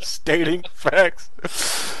stating facts.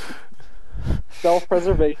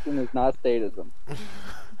 Self-preservation is not statism.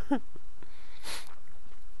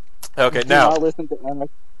 Okay, Do now. not listen to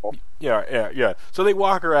anarchists. Yeah. So they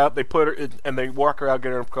walk her out. They put her in, and they walk her out,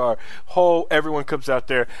 get her in the car. Everyone comes out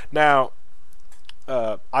there. Now,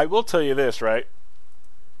 I will tell you this, right?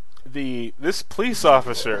 This police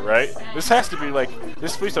officer, right? This has to be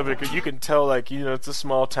this police officer. You can tell, it's a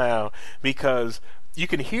small town because you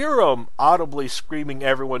can hear them audibly screaming,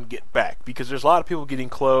 "Everyone get back!" Because there's a lot of people getting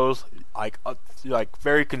close,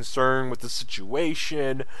 very concerned with the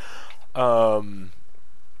situation. But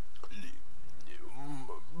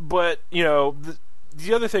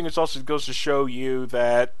the other thing is also goes to show you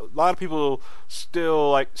that a lot of people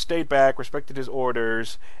still like stayed back, respected his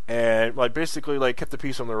orders, and like basically like kept the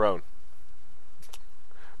peace on their own.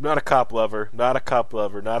 Not a cop lover, not a cop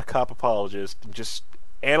apologist. Just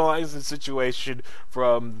analyze the situation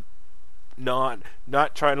from not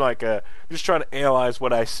trying to like just trying to analyze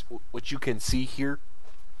what you can see here.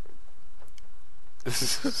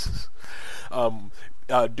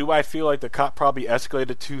 Do I feel like the cop probably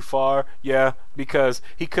escalated too far? Yeah, because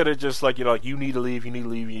he could have just like you need to leave, you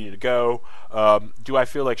need to go. Do I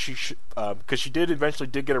feel like she should? Because she eventually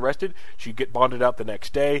did get arrested. She get bonded out the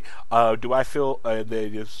next day. Do I feel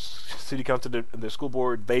the city council and the school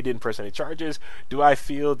board, they didn't press any charges? Do I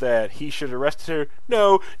feel that he should have arrested her?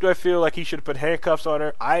 No. Do I feel like he should have put handcuffs on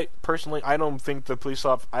her? I don't think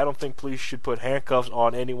police should put handcuffs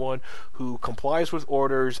on anyone who complies with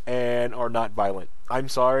orders and are not violent. I'm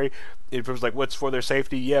sorry if it was like what's for their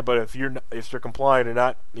safety, yeah, but if they're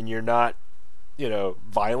compliant and you're not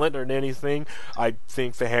violent or anything, I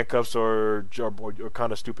think the handcuffs are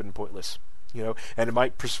kind of stupid and pointless. And it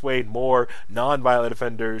might persuade more non-violent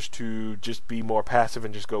offenders to just be more passive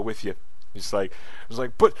and just go with you. It's like,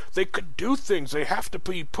 but they could do things. They have to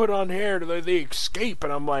be put on here. They escape,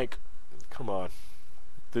 and I'm like, come on.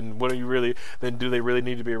 Then what are you really? Then do they really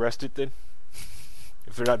need to be arrested then?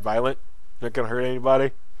 If they're not violent, not gonna hurt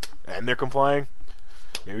anybody, and they're complying,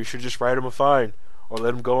 maybe you should just write them a fine or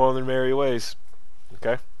let them go on their merry ways.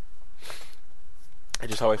 Okay. That's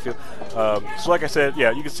just how I feel. So like I said, yeah,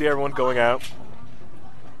 you can see everyone going out.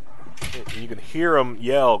 You can hear them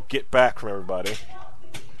yell, "Get back!" from everybody.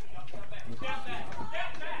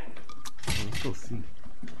 Let's go see.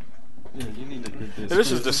 Yeah, you need to get this. And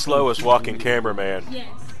this is the slowest walking cameraman. Yes.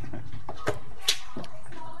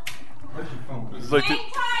 Look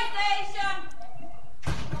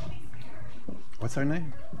What's her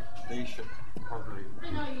name? Station. I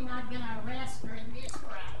know you're not gonna arrest her in this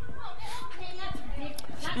crowd. Okay, that's big.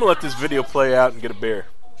 I'm gonna let this video play out and get a beer.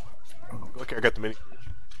 Okay, I got the mini.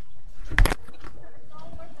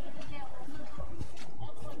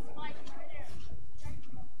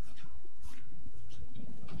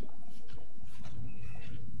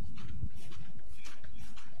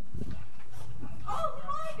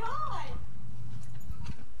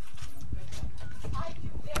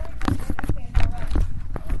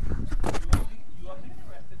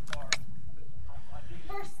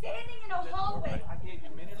 For standing in a hallway. I gave you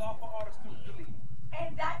many lawful orders to leave.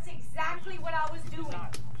 And that's exactly what I was doing. You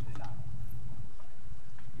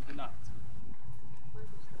did not.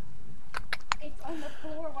 It's on the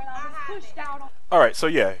floor when I was pushed out. All right, so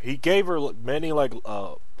yeah, he gave her many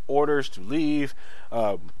orders to leave.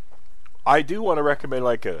 I do want to recommend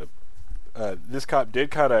this cop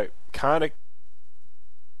did kind of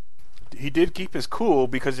he did keep his cool,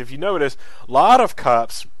 because if you notice, a lot of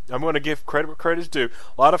cops, I'm going to give credit where credit's due,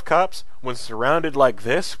 a lot of cops, when surrounded like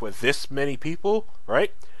this with this many people,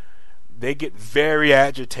 right, they get very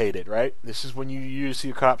agitated, right? This is when you usually see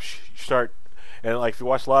a cop start, and like if you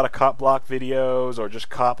watch a lot of cop block videos or just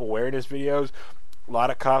cop awareness videos, a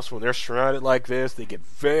lot of cops, when they're surrounded like this, they get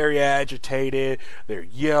very agitated. They're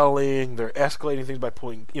yelling. They're escalating things by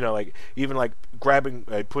pulling, even like grabbing,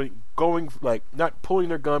 not pulling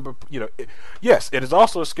their gun, but yes, it is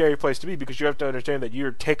also a scary place to be, because you have to understand that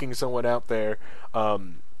you're taking someone out there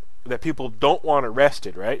that people don't want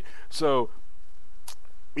arrested, right? So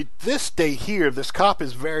at this day here, this cop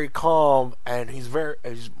is very calm, and he's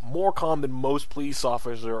more calm than most police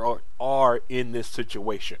officers are in this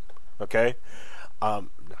situation. Okay. Man,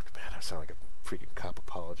 I sound like a freaking cop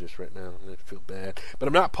apologist right now. I feel bad, but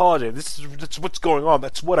I'm not apologizing. That's what's going on.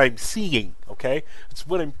 That's what I'm seeing. Okay, it's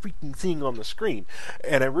what I'm freaking seeing on the screen,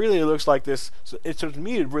 and it really looks like this. So to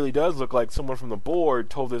me, it really does look like someone from the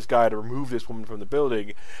board told this guy to remove this woman from the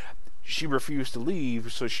building. She refused to leave,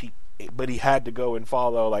 but he had to go and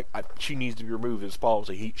follow. She needs to be removed. This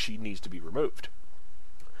policy. She needs to be removed.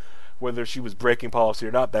 Whether she was breaking policy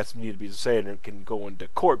or not, that's needed to be said, and it can go into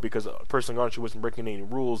court, because personally, she wasn't breaking any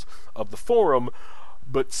rules of the forum,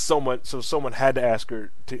 but someone had to ask her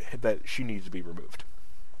that she needs to be removed.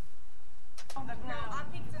 No, I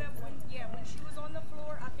picked it up when she was on the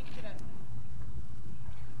floor. I picked it up.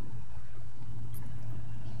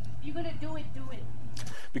 If you're gonna do it, do it.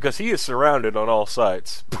 Because he is surrounded on all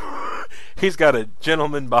sides. He's got a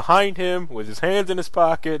gentleman behind him with his hands in his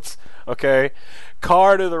pockets, okay?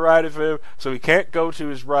 Car to the right of him, so he can't go to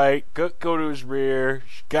his right, go to his rear.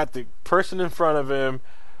 Got the person in front of him.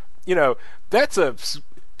 To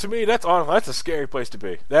me, that's a scary place to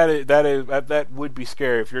be. That would be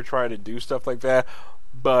scary if you're trying to do stuff like that.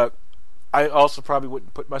 But I also probably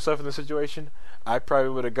wouldn't put myself in the situation. I probably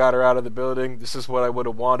would have got her out of the building. This is what I would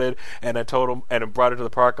have wanted, and I told him, and I brought her to the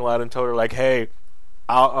parking lot and told her like, "Hey,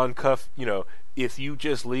 I'll uncuff. If you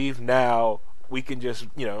just leave now, we can just,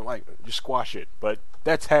 just squash it." But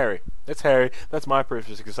that's Harry. That's Harry. That's my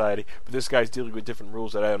perfect society. But this guy's dealing with different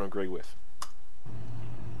rules that I don't agree with.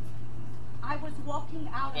 I was walking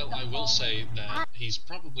out of the I will hall. say that he's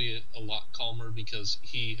probably a lot calmer because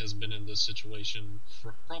he has been in this situation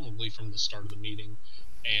probably from the start of the meeting,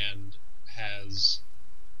 and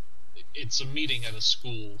it's a meeting at a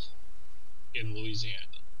school in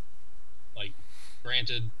Louisiana. Like,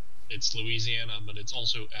 granted, it's Louisiana, but it's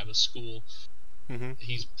also at a school. Mm-hmm.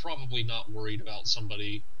 He's probably not worried about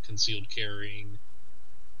somebody concealed carrying,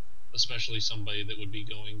 especially somebody that would be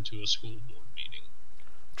going to a school board meeting.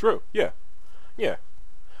 True. Yeah.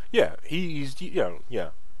 He's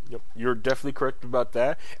You're definitely correct about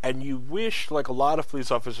that, and you wish, like a lot of police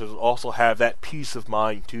officers, also have that peace of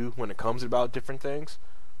mind too when it comes about different things.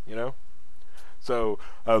 So,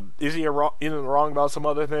 is he wrong about some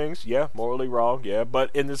other things? Yeah, morally wrong. Yeah, but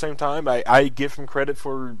in the same time, I give him credit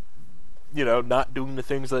for, not doing the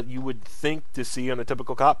things that you would think to see on a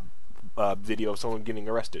typical cop video of someone getting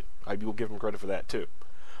arrested. I will give him credit for that too.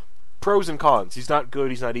 Pros and cons. He's not good.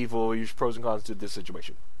 He's not evil. There's pros and cons to this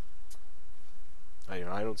situation. I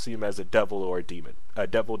don't see him as a devil or a demon,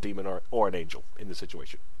 demon, or an angel in this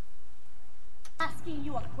situation. Asking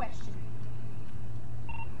you a question.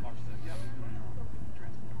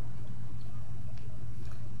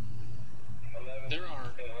 There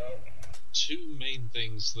are two main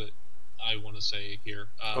things that I want to say here.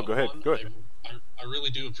 Go ahead. One, Go ahead. I really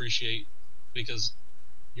do appreciate, because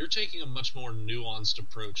you're taking a much more nuanced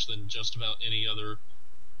approach than just about any other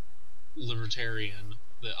libertarian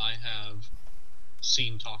that I have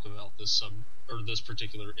seen talk about this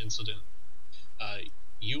particular incident.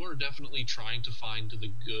 You are definitely trying to find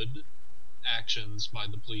the good actions by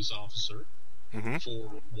the police officer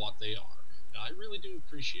for what they are. And I really do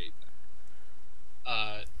appreciate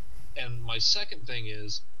that. And my second thing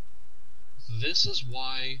is, this is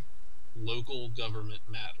why local government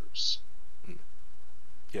matters.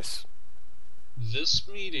 Yes. This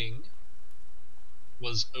meeting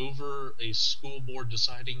was over a school board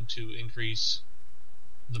deciding to increase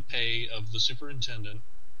the pay of the superintendent,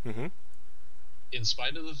 in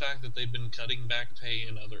spite of the fact that they've been cutting back pay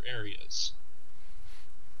in other areas.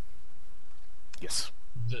 Yes.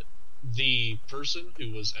 The person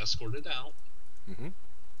who was escorted out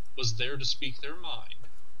was there to speak their mind.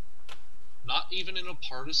 Not even in a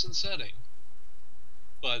partisan setting,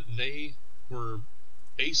 but they were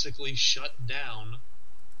basically shut down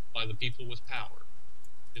by the people with power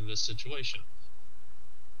in this situation.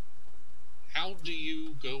 How do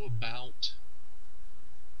you go about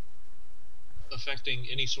affecting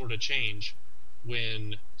any sort of change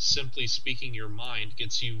when simply speaking your mind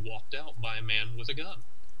gets you walked out by a man with a gun?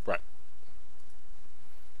 Right.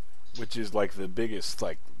 Which is like the biggest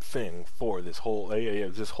thing for this whole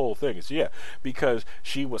thing is because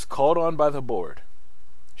she was called on by the board.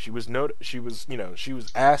 She was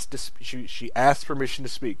asked to she asked permission to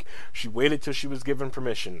speak. She waited till she was given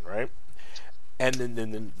permission, right? And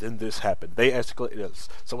then this happened. They escalated this.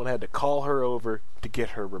 Someone had to call her over to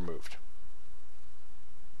get her removed.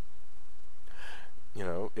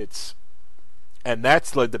 And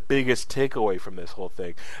that's like the biggest takeaway from this whole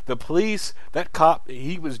thing. The police, that cop,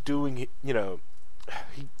 he was doing, he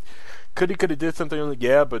could have did something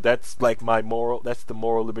but that's like that's the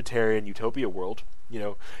moral libertarian utopia world. He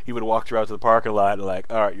would have walked her out to the parking lot and all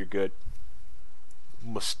right, you're good.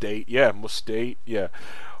 Must state, yeah.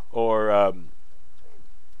 Or,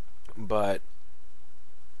 but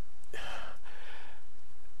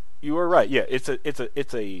you were right. Yeah,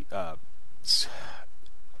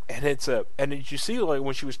 and did you see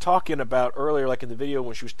when she was talking about earlier, in the video,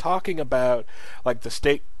 when she was talking about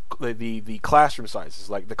the classroom sizes,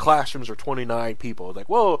 the classrooms are 29 people.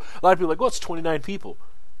 Whoa, a lot of people what's 29 people?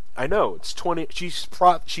 I know it's 20. She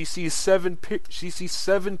sees seven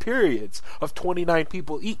periods of 29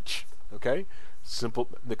 people each. Okay. Simple.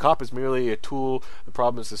 The cop is merely a tool. The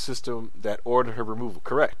problem is the system that ordered her removal.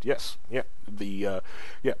 Correct. Yes. Yeah. The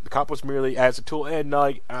cop was merely as a tool, and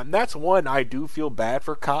that's one I do feel bad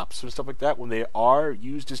for cops and stuff like that when they are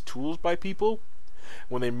used as tools by people,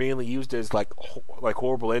 when they're mainly used as like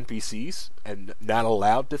horrible NPCs and not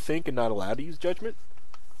allowed to think and not allowed to use judgment.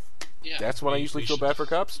 Yeah, that's when I usually feel bad for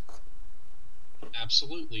cops.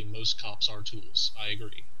 Absolutely, most cops are tools. I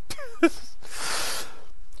agree.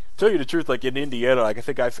 Tell you the truth, in Indiana, I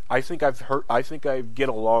think I get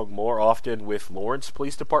along more often with Lawrence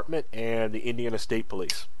Police Department and the Indiana State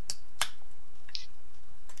Police.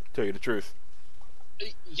 Tell you the truth.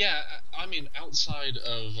 Yeah, I mean, outside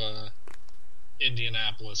of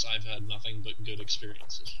Indianapolis, I've had nothing but good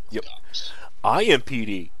experiences with cops.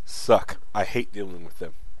 IMPD suck. I hate dealing with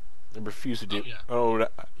them. I refuse to do.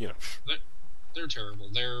 They're terrible.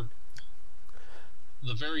 The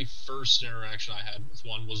very first interaction I had with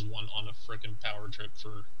one was one on a frickin' power trip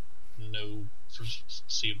for no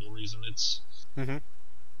foreseeable reason. It's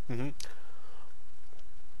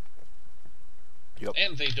Yep.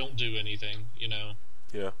 And they don't do anything,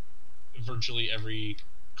 Yeah. Virtually every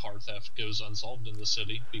car theft goes unsolved in the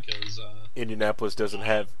city because Indianapolis doesn't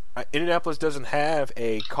have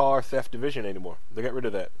a car theft division anymore. They got rid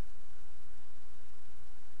of that.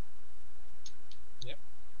 Yep.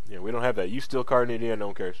 Yeah, we don't have that. You steal a car in Indiana, no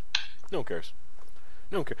one cares. No one cares.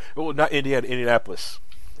 No one cares. Well, not Indiana, Indianapolis.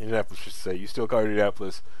 Indianapolis should say. You steal a car in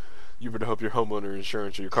Indianapolis, you better hope your homeowner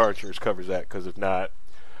insurance or your car insurance covers that, because if not,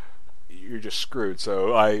 you're just screwed.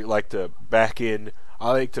 So I like to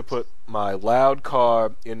put my loud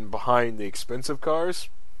car in behind the expensive cars,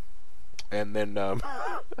 and then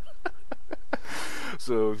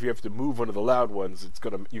so if you have to move one of the loud ones,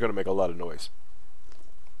 you're gonna make a lot of noise.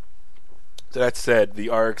 So that said, the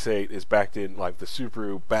RX-8 is backed in, like the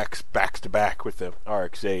Subaru backs to back with the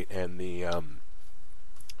RX-8, and the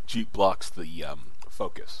Jeep blocks the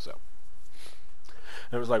Focus. So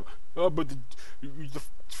and it was like, oh, but the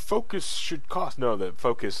Focus should cost. No, the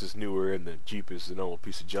Focus is newer, and the Jeep is an old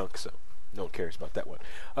piece of junk. So no one cares about that one.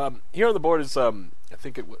 Here on the board is I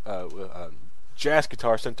think Jazz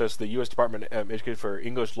Guitar sent us the U.S. Department of Education for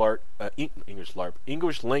English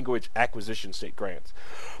Language Acquisition State Grants.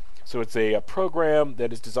 So it's a program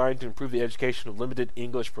that is designed to improve the education of limited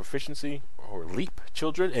English proficiency, or LEAP,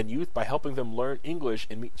 children and youth by helping them learn English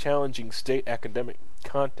and meet challenging state academic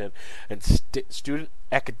content and student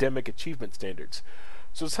academic achievement standards.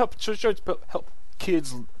 So it's help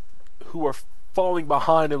kids who are falling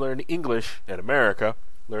behind in learning English in America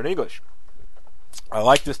learn English. I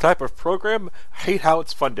like this type of program. I hate how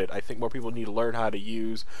it's funded. I think more people need to learn how to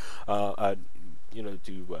use, to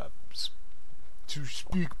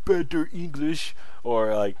speak better English,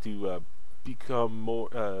 or like to become more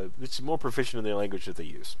proficient in the language that they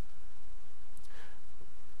use.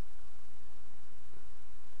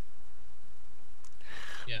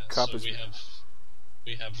 Yeah, so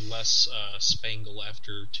we have less Spangle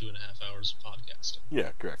after 2.5 hours of podcasting. Yeah,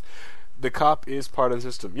 correct. The COP is part of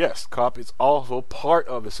the system. Yes, COP is also part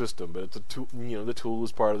of the system, but it's a tool. The tool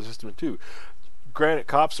is part of the system too. Granted,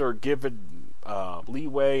 cops are given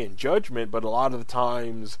leeway and judgment, but a lot of the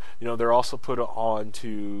times, they're also put on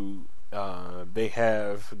to. They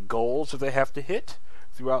have goals that they have to hit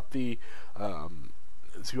throughout the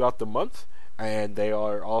month, and they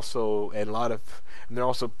are also they're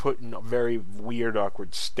also put in very weird,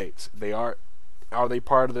 awkward states. Are they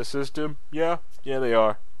part of the system? Yeah, they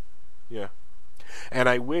are. Yeah. And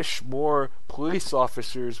I wish more police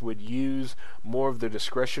officers would use more of the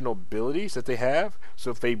discretional abilities that they have.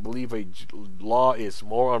 So if they believe a law is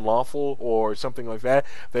more unlawful or something like that,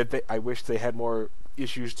 I wish they had more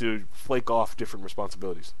issues to flake off different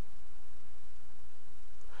responsibilities.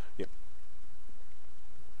 Yep.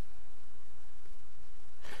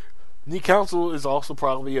 The council is also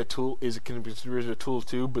probably a tool. It can be considered a tool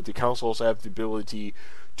too, but the council also have the ability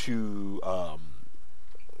to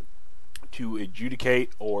adjudicate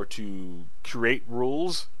or to create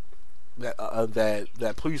rules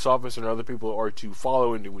that police officers and other people are to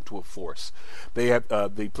follow and to enforce. They have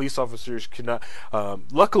the police officers cannot.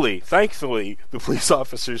 Thankfully, the police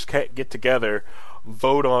officers can't get together,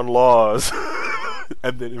 vote on laws,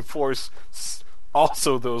 and then enforce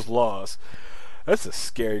also those laws. That's a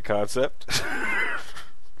scary concept.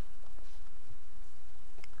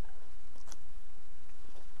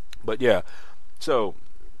 But yeah, so.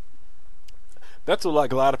 That's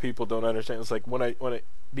what a lot of people don't understand. It's like when I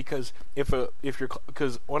because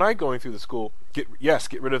when I'm going through the school, get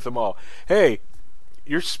rid of them all. Hey,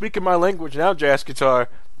 you're speaking my language now, Jazz Guitar.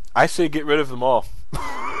 I say get rid of them all.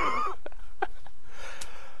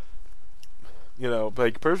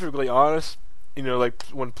 Like perfectly honest. Like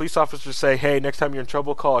when police officers say, "Hey, next time you're in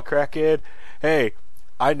trouble, call a crackhead." Hey,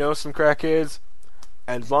 I know some crackheads,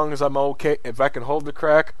 and as long as I'm okay, if I can hold the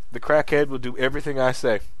crackhead will do everything I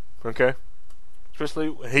say. Okay.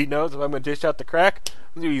 Especially, he knows if I'm going to dish out the crack,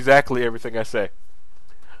 I'll do exactly everything I say.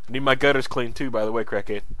 I need my gutters clean too, by the way,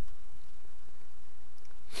 crackhead.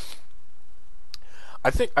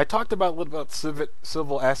 I think I talked about a little about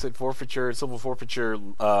civil asset forfeiture and civil forfeiture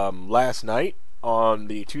last night on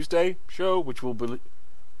the Tuesday show, which will be.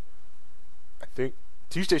 I think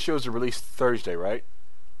Tuesday shows are released Thursday, right?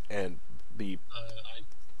 And the. I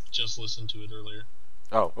just listened to it earlier.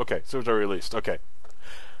 Oh, okay. So it's already released. Okay.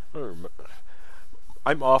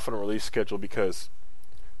 I'm off on a release schedule because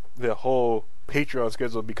the whole Patreon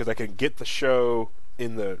schedule, because I can get the show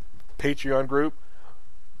in the Patreon group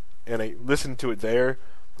and I listen to it there.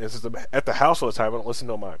 And since I'm at the house all the time, I don't listen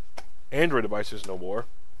to my Android devices no more.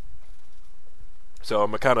 So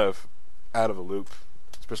I'm kind of out of the loop.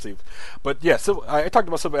 Especially, but yeah, so I talked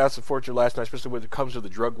about Civil Acid Fortune last night, especially when it comes to the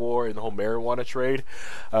drug war and the whole marijuana trade.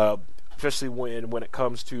 Especially when it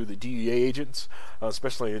comes to the DEA agents,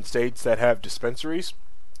 especially in states that have dispensaries.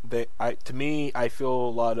 To me, I feel a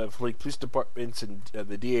lot of police departments and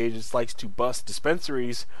the DEA agents likes to bust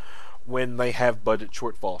dispensaries when they have budget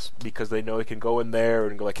shortfalls, because they know they can go in there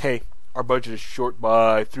and go like, hey, our budget is short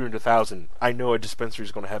by $300,000. I know a dispensary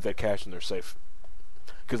is going to have that cash in their safe.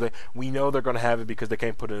 Because we know they're going to have it because they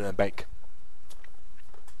can't put it in a bank.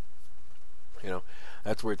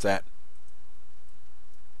 That's where it's at.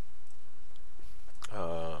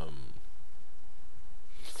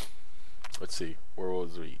 Let's see, where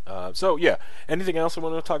was we? So yeah, anything else I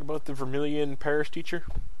want to talk about the Vermilion Parish teacher?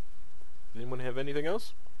 Anyone have anything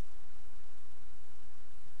else?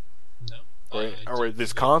 No. Or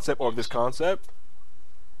this concept?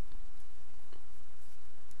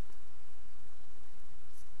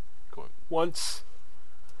 Going once,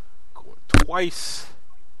 going twice.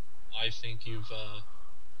 I think you've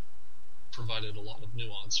provided a lot of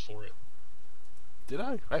nuance for it. Did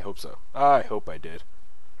I? I hope so. I hope I did.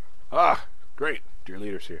 Ah, great. Dear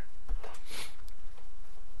leader's here.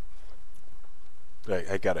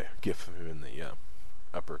 I got a gif of him in the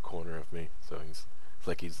upper corner of me, so it's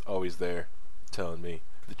like he's always there telling me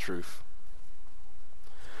the truth.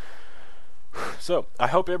 So, I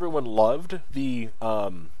hope everyone loved the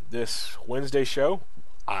this Wednesday show.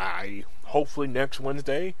 Hopefully next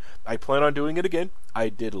Wednesday, I plan on doing it again. I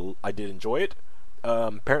did enjoy it.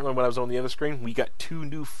 Apparently when I was on the other screen, we got 2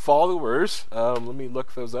 new followers. Let me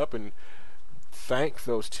look those up and thank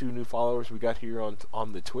those 2 new followers we got here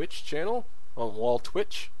on the Twitch channel, on Wall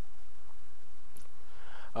Twitch.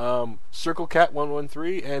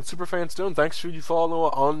 CircleCat113 and Superfan Stone, thanks for you follow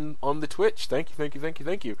on the Twitch. Thank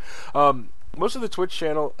you. Most of the Twitch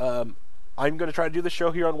channel, I'm going to try to do the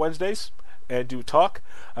show here on Wednesdays and do talk.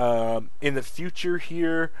 In the future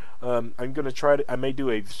here, I'm going to try to, I may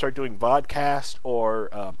start doing vodcast or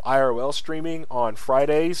IRL streaming on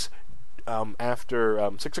Fridays after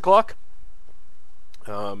 6 o'clock.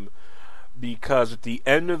 Because at the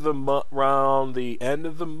end of the month, around the end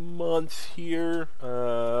of the month here,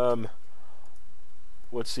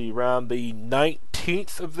 let's see, around the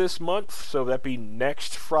 19th of this month, so that'd be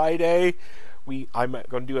next Friday, I'm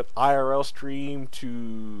going to do an IRL stream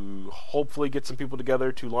to hopefully get some people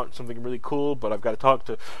together to launch something really cool, but I've got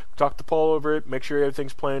to talk to Paul over it, make sure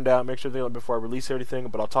everything's planned out, make sure before I release everything,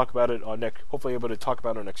 but I'll talk about it on hopefully able to talk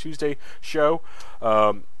about it on next Tuesday show.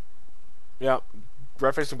 Yeah.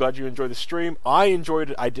 Redface, I'm glad you enjoyed the stream. I enjoyed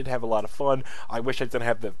it. I did have a lot of fun. I wish I didn't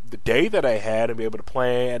have the day that I had and be able to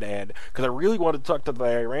plan, and because I really wanted to talk to the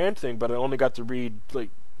Iran thing, but I only got to read like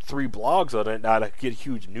 3 blogs on it, not to get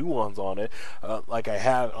huge nuance on it. Like I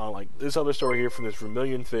have on like this other story here from this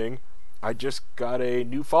Vermilion thing. I just got a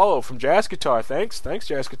new follow from Jazz Guitar. Thanks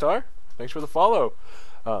Jazz Guitar. Thanks for the follow.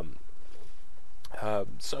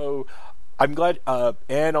 So I'm glad.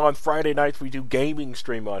 And on Friday nights we do gaming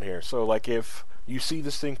stream on here. So like if you see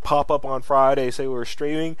this thing pop up on Friday, say we're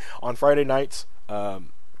streaming on Friday nights. Toe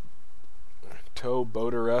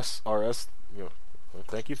Boater RS,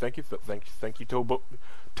 thank you,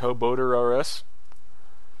 Toe Boater RS.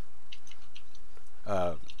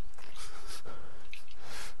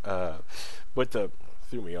 But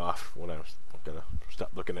threw me off when I was gonna stop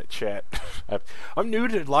looking at chat. I'm new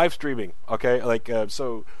to live streaming. Okay,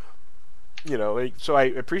 so. So I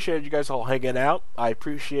appreciate you guys all hanging out. I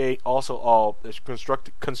appreciate also all this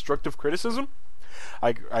constructive criticism.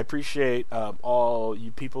 I appreciate all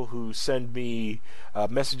you people who send me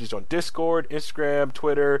messages on Discord, Instagram,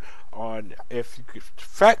 Twitter, if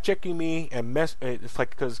fact checking me and it's like,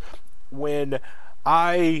 because when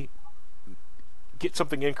I get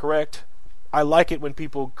something incorrect, I like it when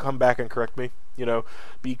people come back and correct me.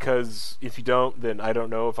 Because if you don't, then I don't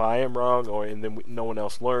know if I am wrong, and then no one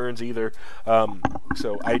else learns either.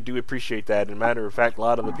 So I do appreciate that. And matter of fact, a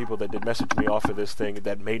lot of the people that did message me off of this thing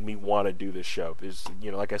that made me want to do this show is,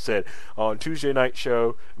 like I said, on Tuesday night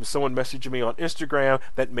show, someone messaged me on Instagram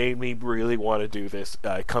that made me really want to do this.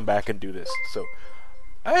 Come back and do this. So,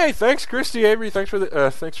 hey, thanks, Christy Avery. Thanks for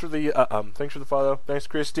the follow. Thanks,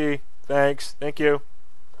 Christy. Thank you.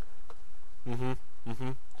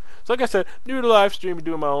 So like I said, new to live streaming,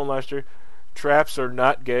 doing my own live stream. Traps are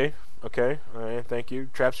not gay. Okay, all right, thank you.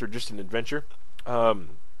 Traps are just an adventure. Let's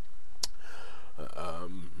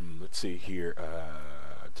see here.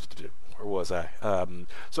 Where was I?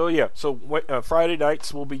 Friday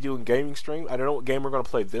nights we'll be doing gaming stream. I don't know what game we're going to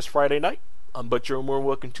play this Friday night. But you're more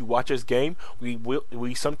welcome to watch us game.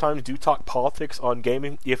 We sometimes do talk politics on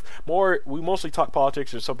gaming. We mostly talk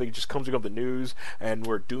politics or something just comes up the news, and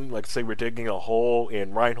we're doing, like, say we're digging a hole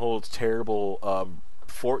in Reinhold's terrible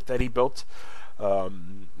fort that he built. I'll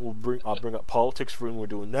bring up politics for when we're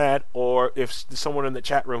doing that, or if someone in the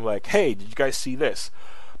chat room like, hey, did you guys see this?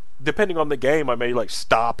 Depending on the game, I may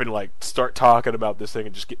stop and start talking about this thing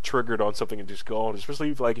and just get triggered on something and just go on.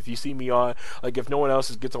 Especially if you see me on, if no one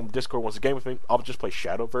else gets on Discord and wants to game with me, I'll just play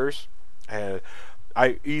Shadowverse, and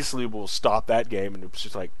I easily will stop that game, and it's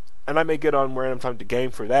just and I may get on random time to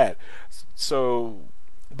game for that. So,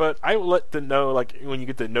 but I will let them know when you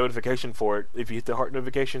get the notification for it, if you hit the heart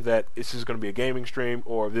notification that this is going to be a gaming stream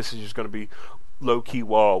or this is just going to be low key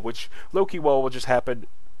wall, which low key wall will just happen.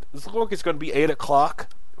 It's going to be 8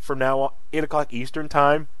 o'clock. From now on, 8 o'clock Eastern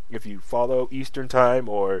time, if you follow Eastern time,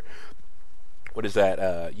 or what is that,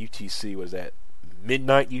 UTC, what is that,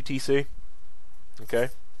 midnight UTC? Okay.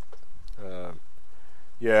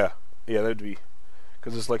 Yeah, that would be,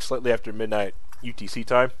 because it's slightly after midnight UTC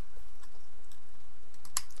time.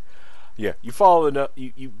 Yeah, you follow enough,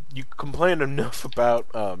 you complain enough about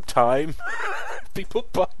time. People,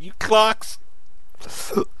 you clocks.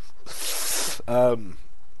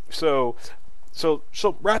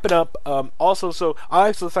 So wrapping up. I also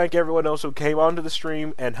thank everyone else who came onto the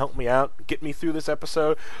stream and helped me out, get me through this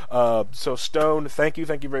episode. So Stone, thank you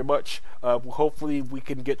very much. Hopefully we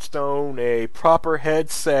can get Stone a proper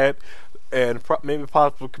headset and maybe a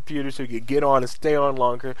possible computer so he can get on and stay on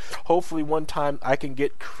longer. Hopefully one time I can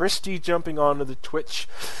get Christy jumping onto the Twitch.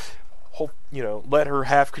 Let her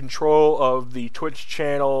have control of the Twitch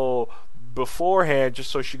channel beforehand, just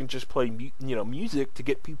so she can just play music to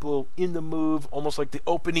get people in the mood, almost like the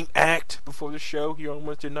opening act before the show here on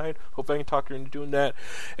Wednesday night. Hope I can talk her into doing that.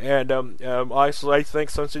 And I thank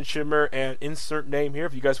Sunset Shimmer and insert name here.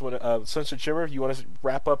 If you guys want to, Sunset Shimmer, you want to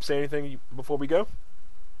wrap up, say anything before we go?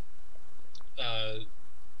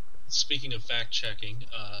 Speaking of fact checking,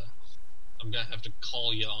 I'm gonna have to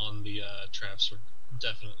call you on the traps are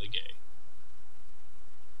definitely gay.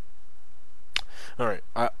 Alright,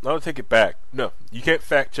 I'll take it back. No, you can't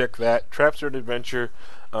fact check that. Traps are an adventure.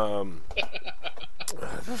 You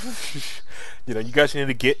guys need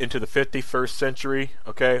to get into the 51st century,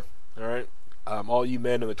 okay? Alright? All you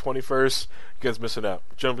men in the 21st, you guys missing out.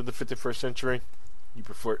 Jump to the 51st century. You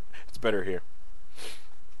prefer it. It's better here.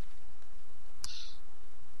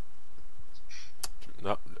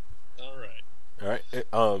 No. Alright.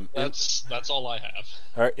 That's all I have.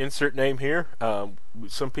 Alright, insert name here.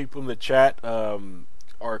 Some people in the chat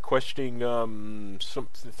are questioning some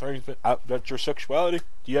things about your sexuality.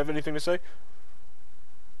 Do you have anything to say?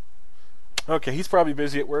 Okay, he's probably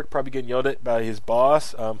busy at work, probably getting yelled at by his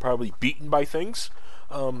boss, probably beaten by things.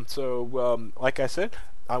 Like I said,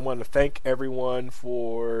 I want to thank everyone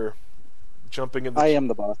for jumping in. I am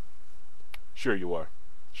the boss. Sure you are.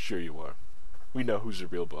 Sure you are. We know who's the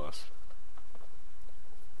real boss.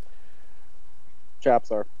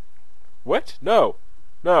 Chaps are. What? No.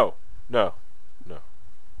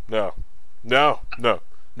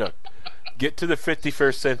 Get to the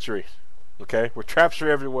 51st century, okay? Where traps are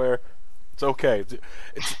everywhere. It's okay.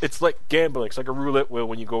 It's like gambling. It's like a roulette wheel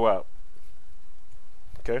when you go out.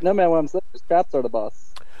 Okay? No, man, what I'm saying is traps are the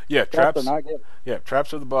boss. Yeah, traps are not good. Yeah,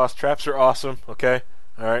 traps are the boss. Traps are awesome, okay?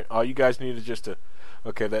 Alright, all you guys need is just to...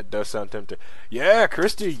 Okay, that does sound tempting. Yeah,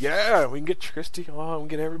 Christy, yeah, we can get Christy on, we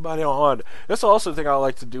can get everybody on. That's also the thing I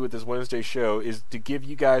like to do with this Wednesday show, is to give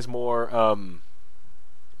you guys more,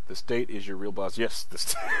 the state is your real boss. Yes,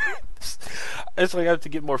 it's like I have to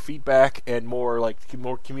get more feedback and more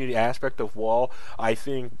community aspect of WoW. I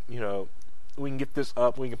think, we can get this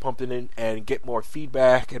up, we can pump it in and get more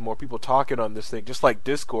feedback and more people talking on this thing, just like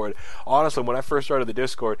Discord. Honestly, when I first started the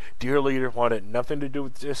Discord, Dear Leader wanted nothing to do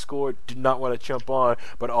with Discord, did not want to jump on,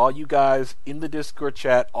 but all you guys in the Discord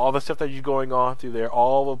chat, all the stuff that you're going on through there,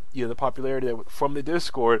 all of the popularity from the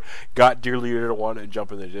Discord got Dear Leader to want to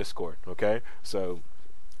jump in the Discord, okay? So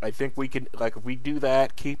I think we can, if we do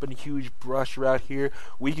that, keeping a huge brush around here,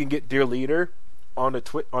 we can get Dear Leader onto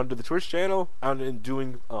the Twitch channel and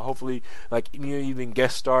doing hopefully even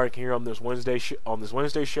guest starring here on this Wednesday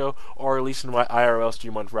show, or at least in my IRL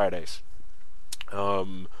stream on Fridays.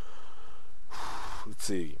 Let's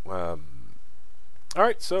see. All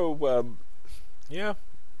right, so yeah,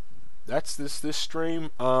 that's this stream.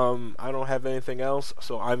 I don't have anything else,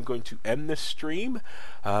 so I'm going to end this stream.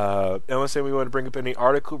 Unless we want to bring up any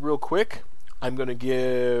article real quick, I'm going to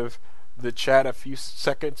give the chat a few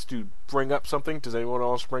seconds to bring up something. Does anyone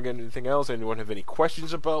else bring in anything else? Anyone have any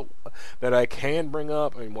questions about that I can bring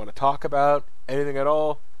up? I want to talk about anything at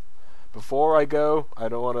all before I go? I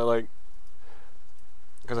don't want to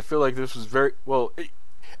because I feel like this was very well.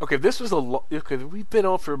 Okay, this was okay. We've been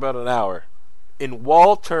on for about an hour. In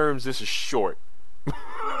wall terms, this is short.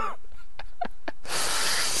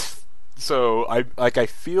 So I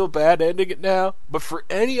feel bad ending it now, but for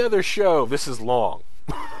any other show, this is long.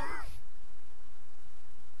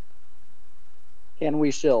 Can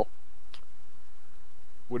we shill?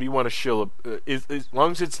 What do you want to shill? As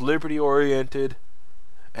long as it's liberty oriented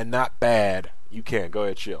and not bad, you can go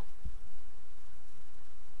ahead shill.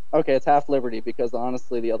 Okay, it's half liberty because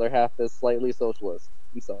honestly, the other half is slightly socialist.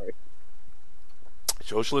 I'm sorry.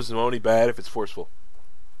 Socialism is only bad if it's forceful.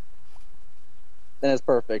 Then it's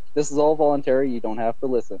perfect. This is all voluntary. You don't have to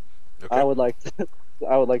listen. Okay. I would like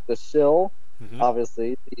to shill. Mm-hmm.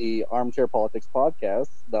 Obviously, the Armchair Politics podcast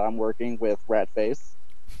that I'm working with Ratface.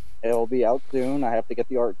 It'll be out soon. I have to get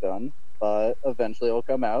the art done, but eventually it'll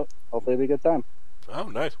come out. Hopefully, it'll be a good time. Oh,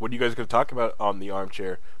 nice. What are you guys going to talk about on the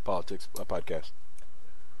Armchair Politics podcast?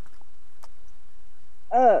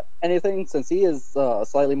 Anything. Since he is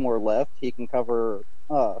slightly more left, he can cover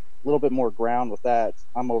a little bit more ground with that.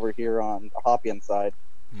 I'm over here on the Hoppian side.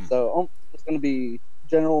 So it's going to be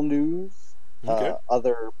general news, Okay.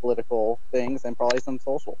 other political things, and probably some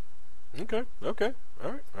social. Okay. All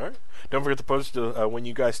right. Don't forget to post when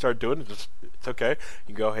you guys start doing it. It's okay. You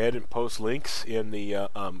can go ahead and post links in the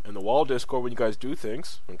wall Discord when you guys do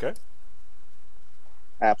things. Okay.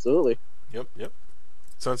 Absolutely. Yep.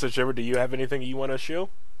 Sunset Shimmer, do you have anything you want to show?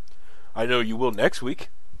 I know you will next week.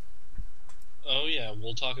 Oh yeah,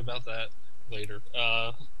 we'll talk about that later.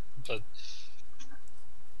 But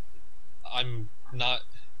I'm not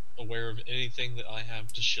aware of anything that I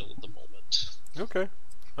have to shill at the moment. Okay.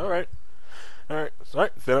 All right.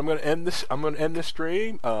 Then I'm going to end this. I'm going to end this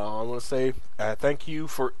stream. I want to say thank you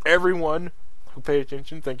for everyone who paid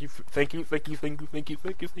attention. Thank you.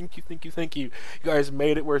 You guys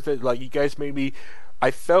made it worth it. You guys made me. I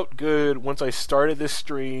felt good once I started this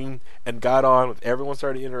stream and got on with everyone.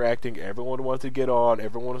 Started interacting. Everyone wanted to get on.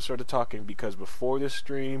 Everyone started talking because before this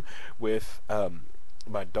stream, with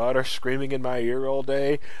my daughter screaming in my ear all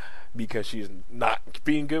day because she's not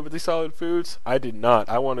being good with these solid foods, I did not.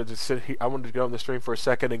 I wanted to sit here. I wanted to go on the stream for a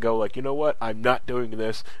second and go you know what? I'm not doing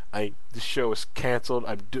this. This show is canceled.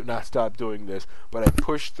 I do not stop doing this. But I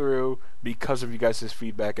pushed through because of you guys'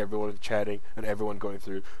 feedback, everyone chatting and everyone going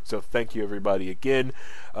through. So thank you everybody again.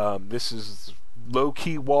 This is Low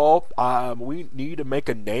Key Wall. We need to make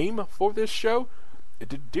a name for this show.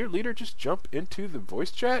 Did Dear Leader just jump into the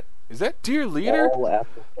voice chat? Is that Dear Leader? Oh,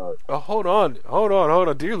 hold on.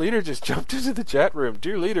 Dear Leader just jumped into the chat room.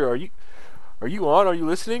 Dear Leader, are you on? Are you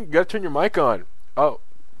listening? You gotta turn your mic on. Oh,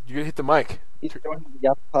 you gotta hit the mic. He's joining the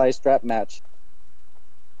Yappa Pie strap match.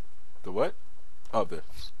 The what? Oh, the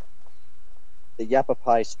Yappa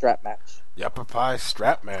Pie strap match. Yappa Pie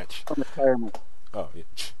strap match. From retirement. Oh, yeah.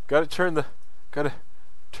 Gotta turn the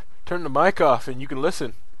mic off and you can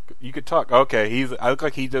listen. You could talk. Okay, I look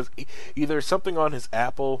like he does either something on his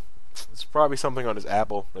Apple. It's probably something on his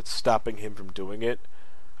Apple that's stopping him from doing it.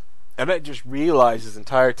 And I just realized this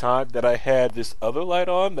entire time that I had this other light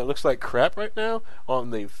on that looks like crap right now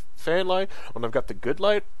on the fan light when I've got the good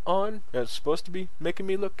light on that's supposed to be making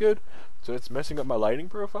me look good. So it's messing up my lighting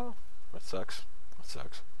profile. That sucks.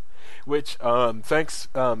 Which, thanks,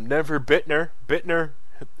 Never Bittner. Bittner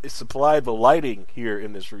supplied the lighting here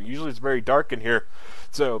in this room. Usually it's very dark in here.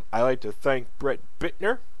 So I like to thank Brett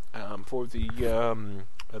Bittner for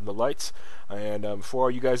the lights. And for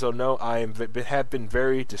all you guys don't know, I have been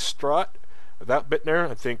very distraught without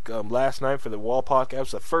Bittner. I think last night for the Wall podcast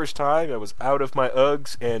was the first time I was out of my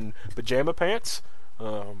Uggs and pajama pants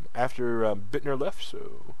after Bittner left.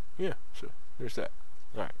 So yeah, so there's that.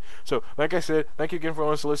 All right. So like I said, thank you again for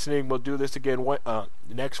everyone listening. We'll do this again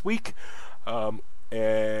next week.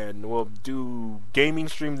 And we'll do gaming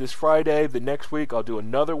stream this Friday. The next week I'll do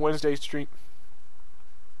another Wednesday stream.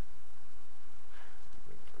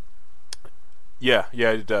 Yeah,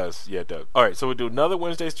 it does. Alright, so we'll do another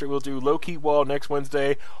Wednesday stream. We'll do Low Key Wall next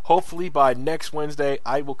Wednesday. Hopefully by next Wednesday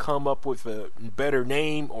I will come up with a better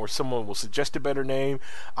name, or someone will suggest a better name.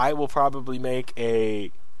 I will probably make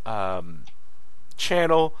a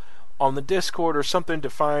channel on the Discord or something to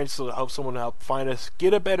find, so to help someone help find us,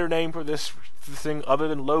 get a better name for this thing other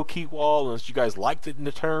than Low Key Wall. Unless you guys like the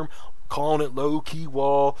term, calling it Low Key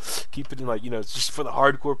Wall, keep it in like, it's just for the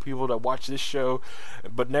hardcore people that watch this show.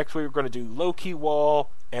 But next week we're going to do Low Key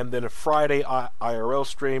Wall, and then a Friday IRL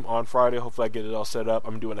stream on Friday. Hopefully I get it all set up.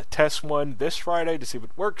 I'm doing a test one this Friday to see if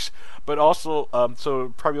it works, but also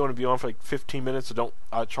so probably want to be on for like 15 minutes, so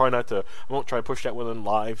I won't try to push that one in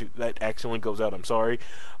live. If that accidentally goes out, I'm sorry.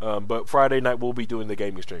 But Friday night we'll be doing the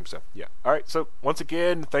gaming stream, so yeah. Alright, so once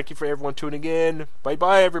again, thank you for everyone tuning in. Bye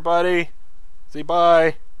bye everybody. Say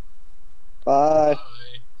bye. Bye.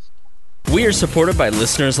 We are supported by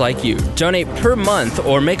listeners like you. Donate per month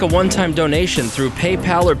or make a one-time donation through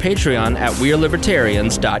PayPal or Patreon at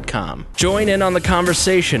WeareLibertarians.com. Join in on the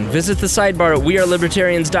conversation. Visit the sidebar at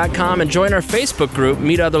WeareLibertarians.com and join our Facebook group,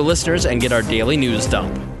 meet other listeners, and get our daily news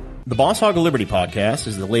dump. The Boss Hog of Liberty podcast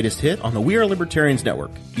is the latest hit on the We Are Libertarians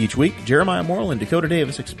network. Each week, Jeremiah Morrill and Dakota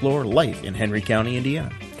Davis explore life in Henry County,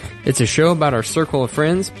 Indiana. It's a show about our circle of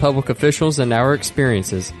friends, public officials, and our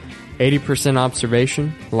experiences. 80%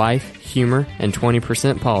 observation, life, humor, and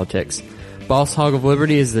 20% politics. Boss Hog of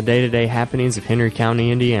Liberty is the day-to-day happenings of Henry County,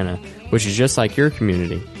 Indiana, which is just like your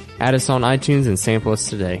community. Add us on iTunes and sample us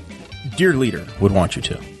today. Dear Leader would want you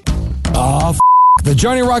to. The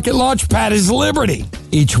Johnny Rocket Launchpad is Liberty.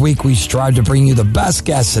 Each week we strive to bring you the best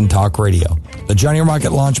guests in talk radio. The Johnny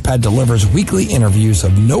Rocket Launchpad delivers weekly interviews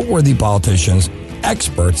of noteworthy politicians,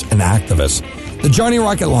 experts, and activists. The Johnny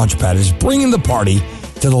Rocket Launchpad is bringing the party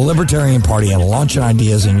to the Libertarian Party and launching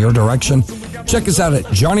ideas in your direction. Check us out at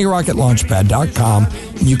JohnnyRocketLaunchpad.com.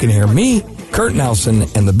 You can hear me, Kurt Nelson,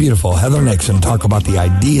 and the beautiful Heather Nixon talk about the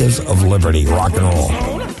ideas of liberty, rock and roll.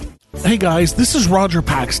 Hey guys, this is Roger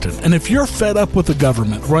Paxton, and if you're fed up with the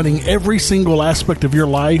government running every single aspect of your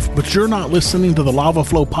life, but you're not listening to the Lava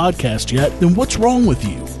Flow podcast yet, then what's wrong with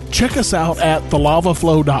you? Check us out at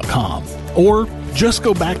thelavaflow.com, or just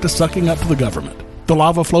go back to sucking up to the government. The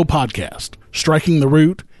Lava Flow podcast, striking the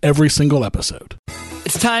root every single episode.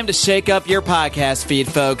 It's time to shake up your podcast feed,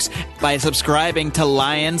 folks, by subscribing to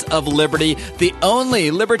Lions of Liberty, the only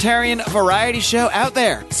libertarian variety show out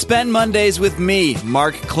there. Spend Mondays with me,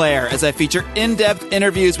 Mark Claire, as I feature in-depth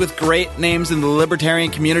interviews with great names in the libertarian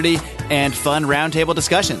community and fun roundtable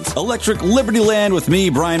discussions. Electric Liberty Land with me,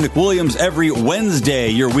 Brian McWilliams, every Wednesday,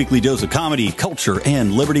 your weekly dose of comedy, culture,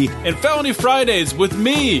 and liberty. And Felony Fridays with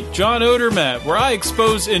me, John Odermatt, where I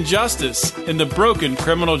expose injustice in the broken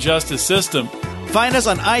criminal justice system. Find us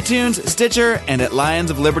on iTunes, Stitcher, and at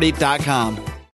lionsofliberty.com.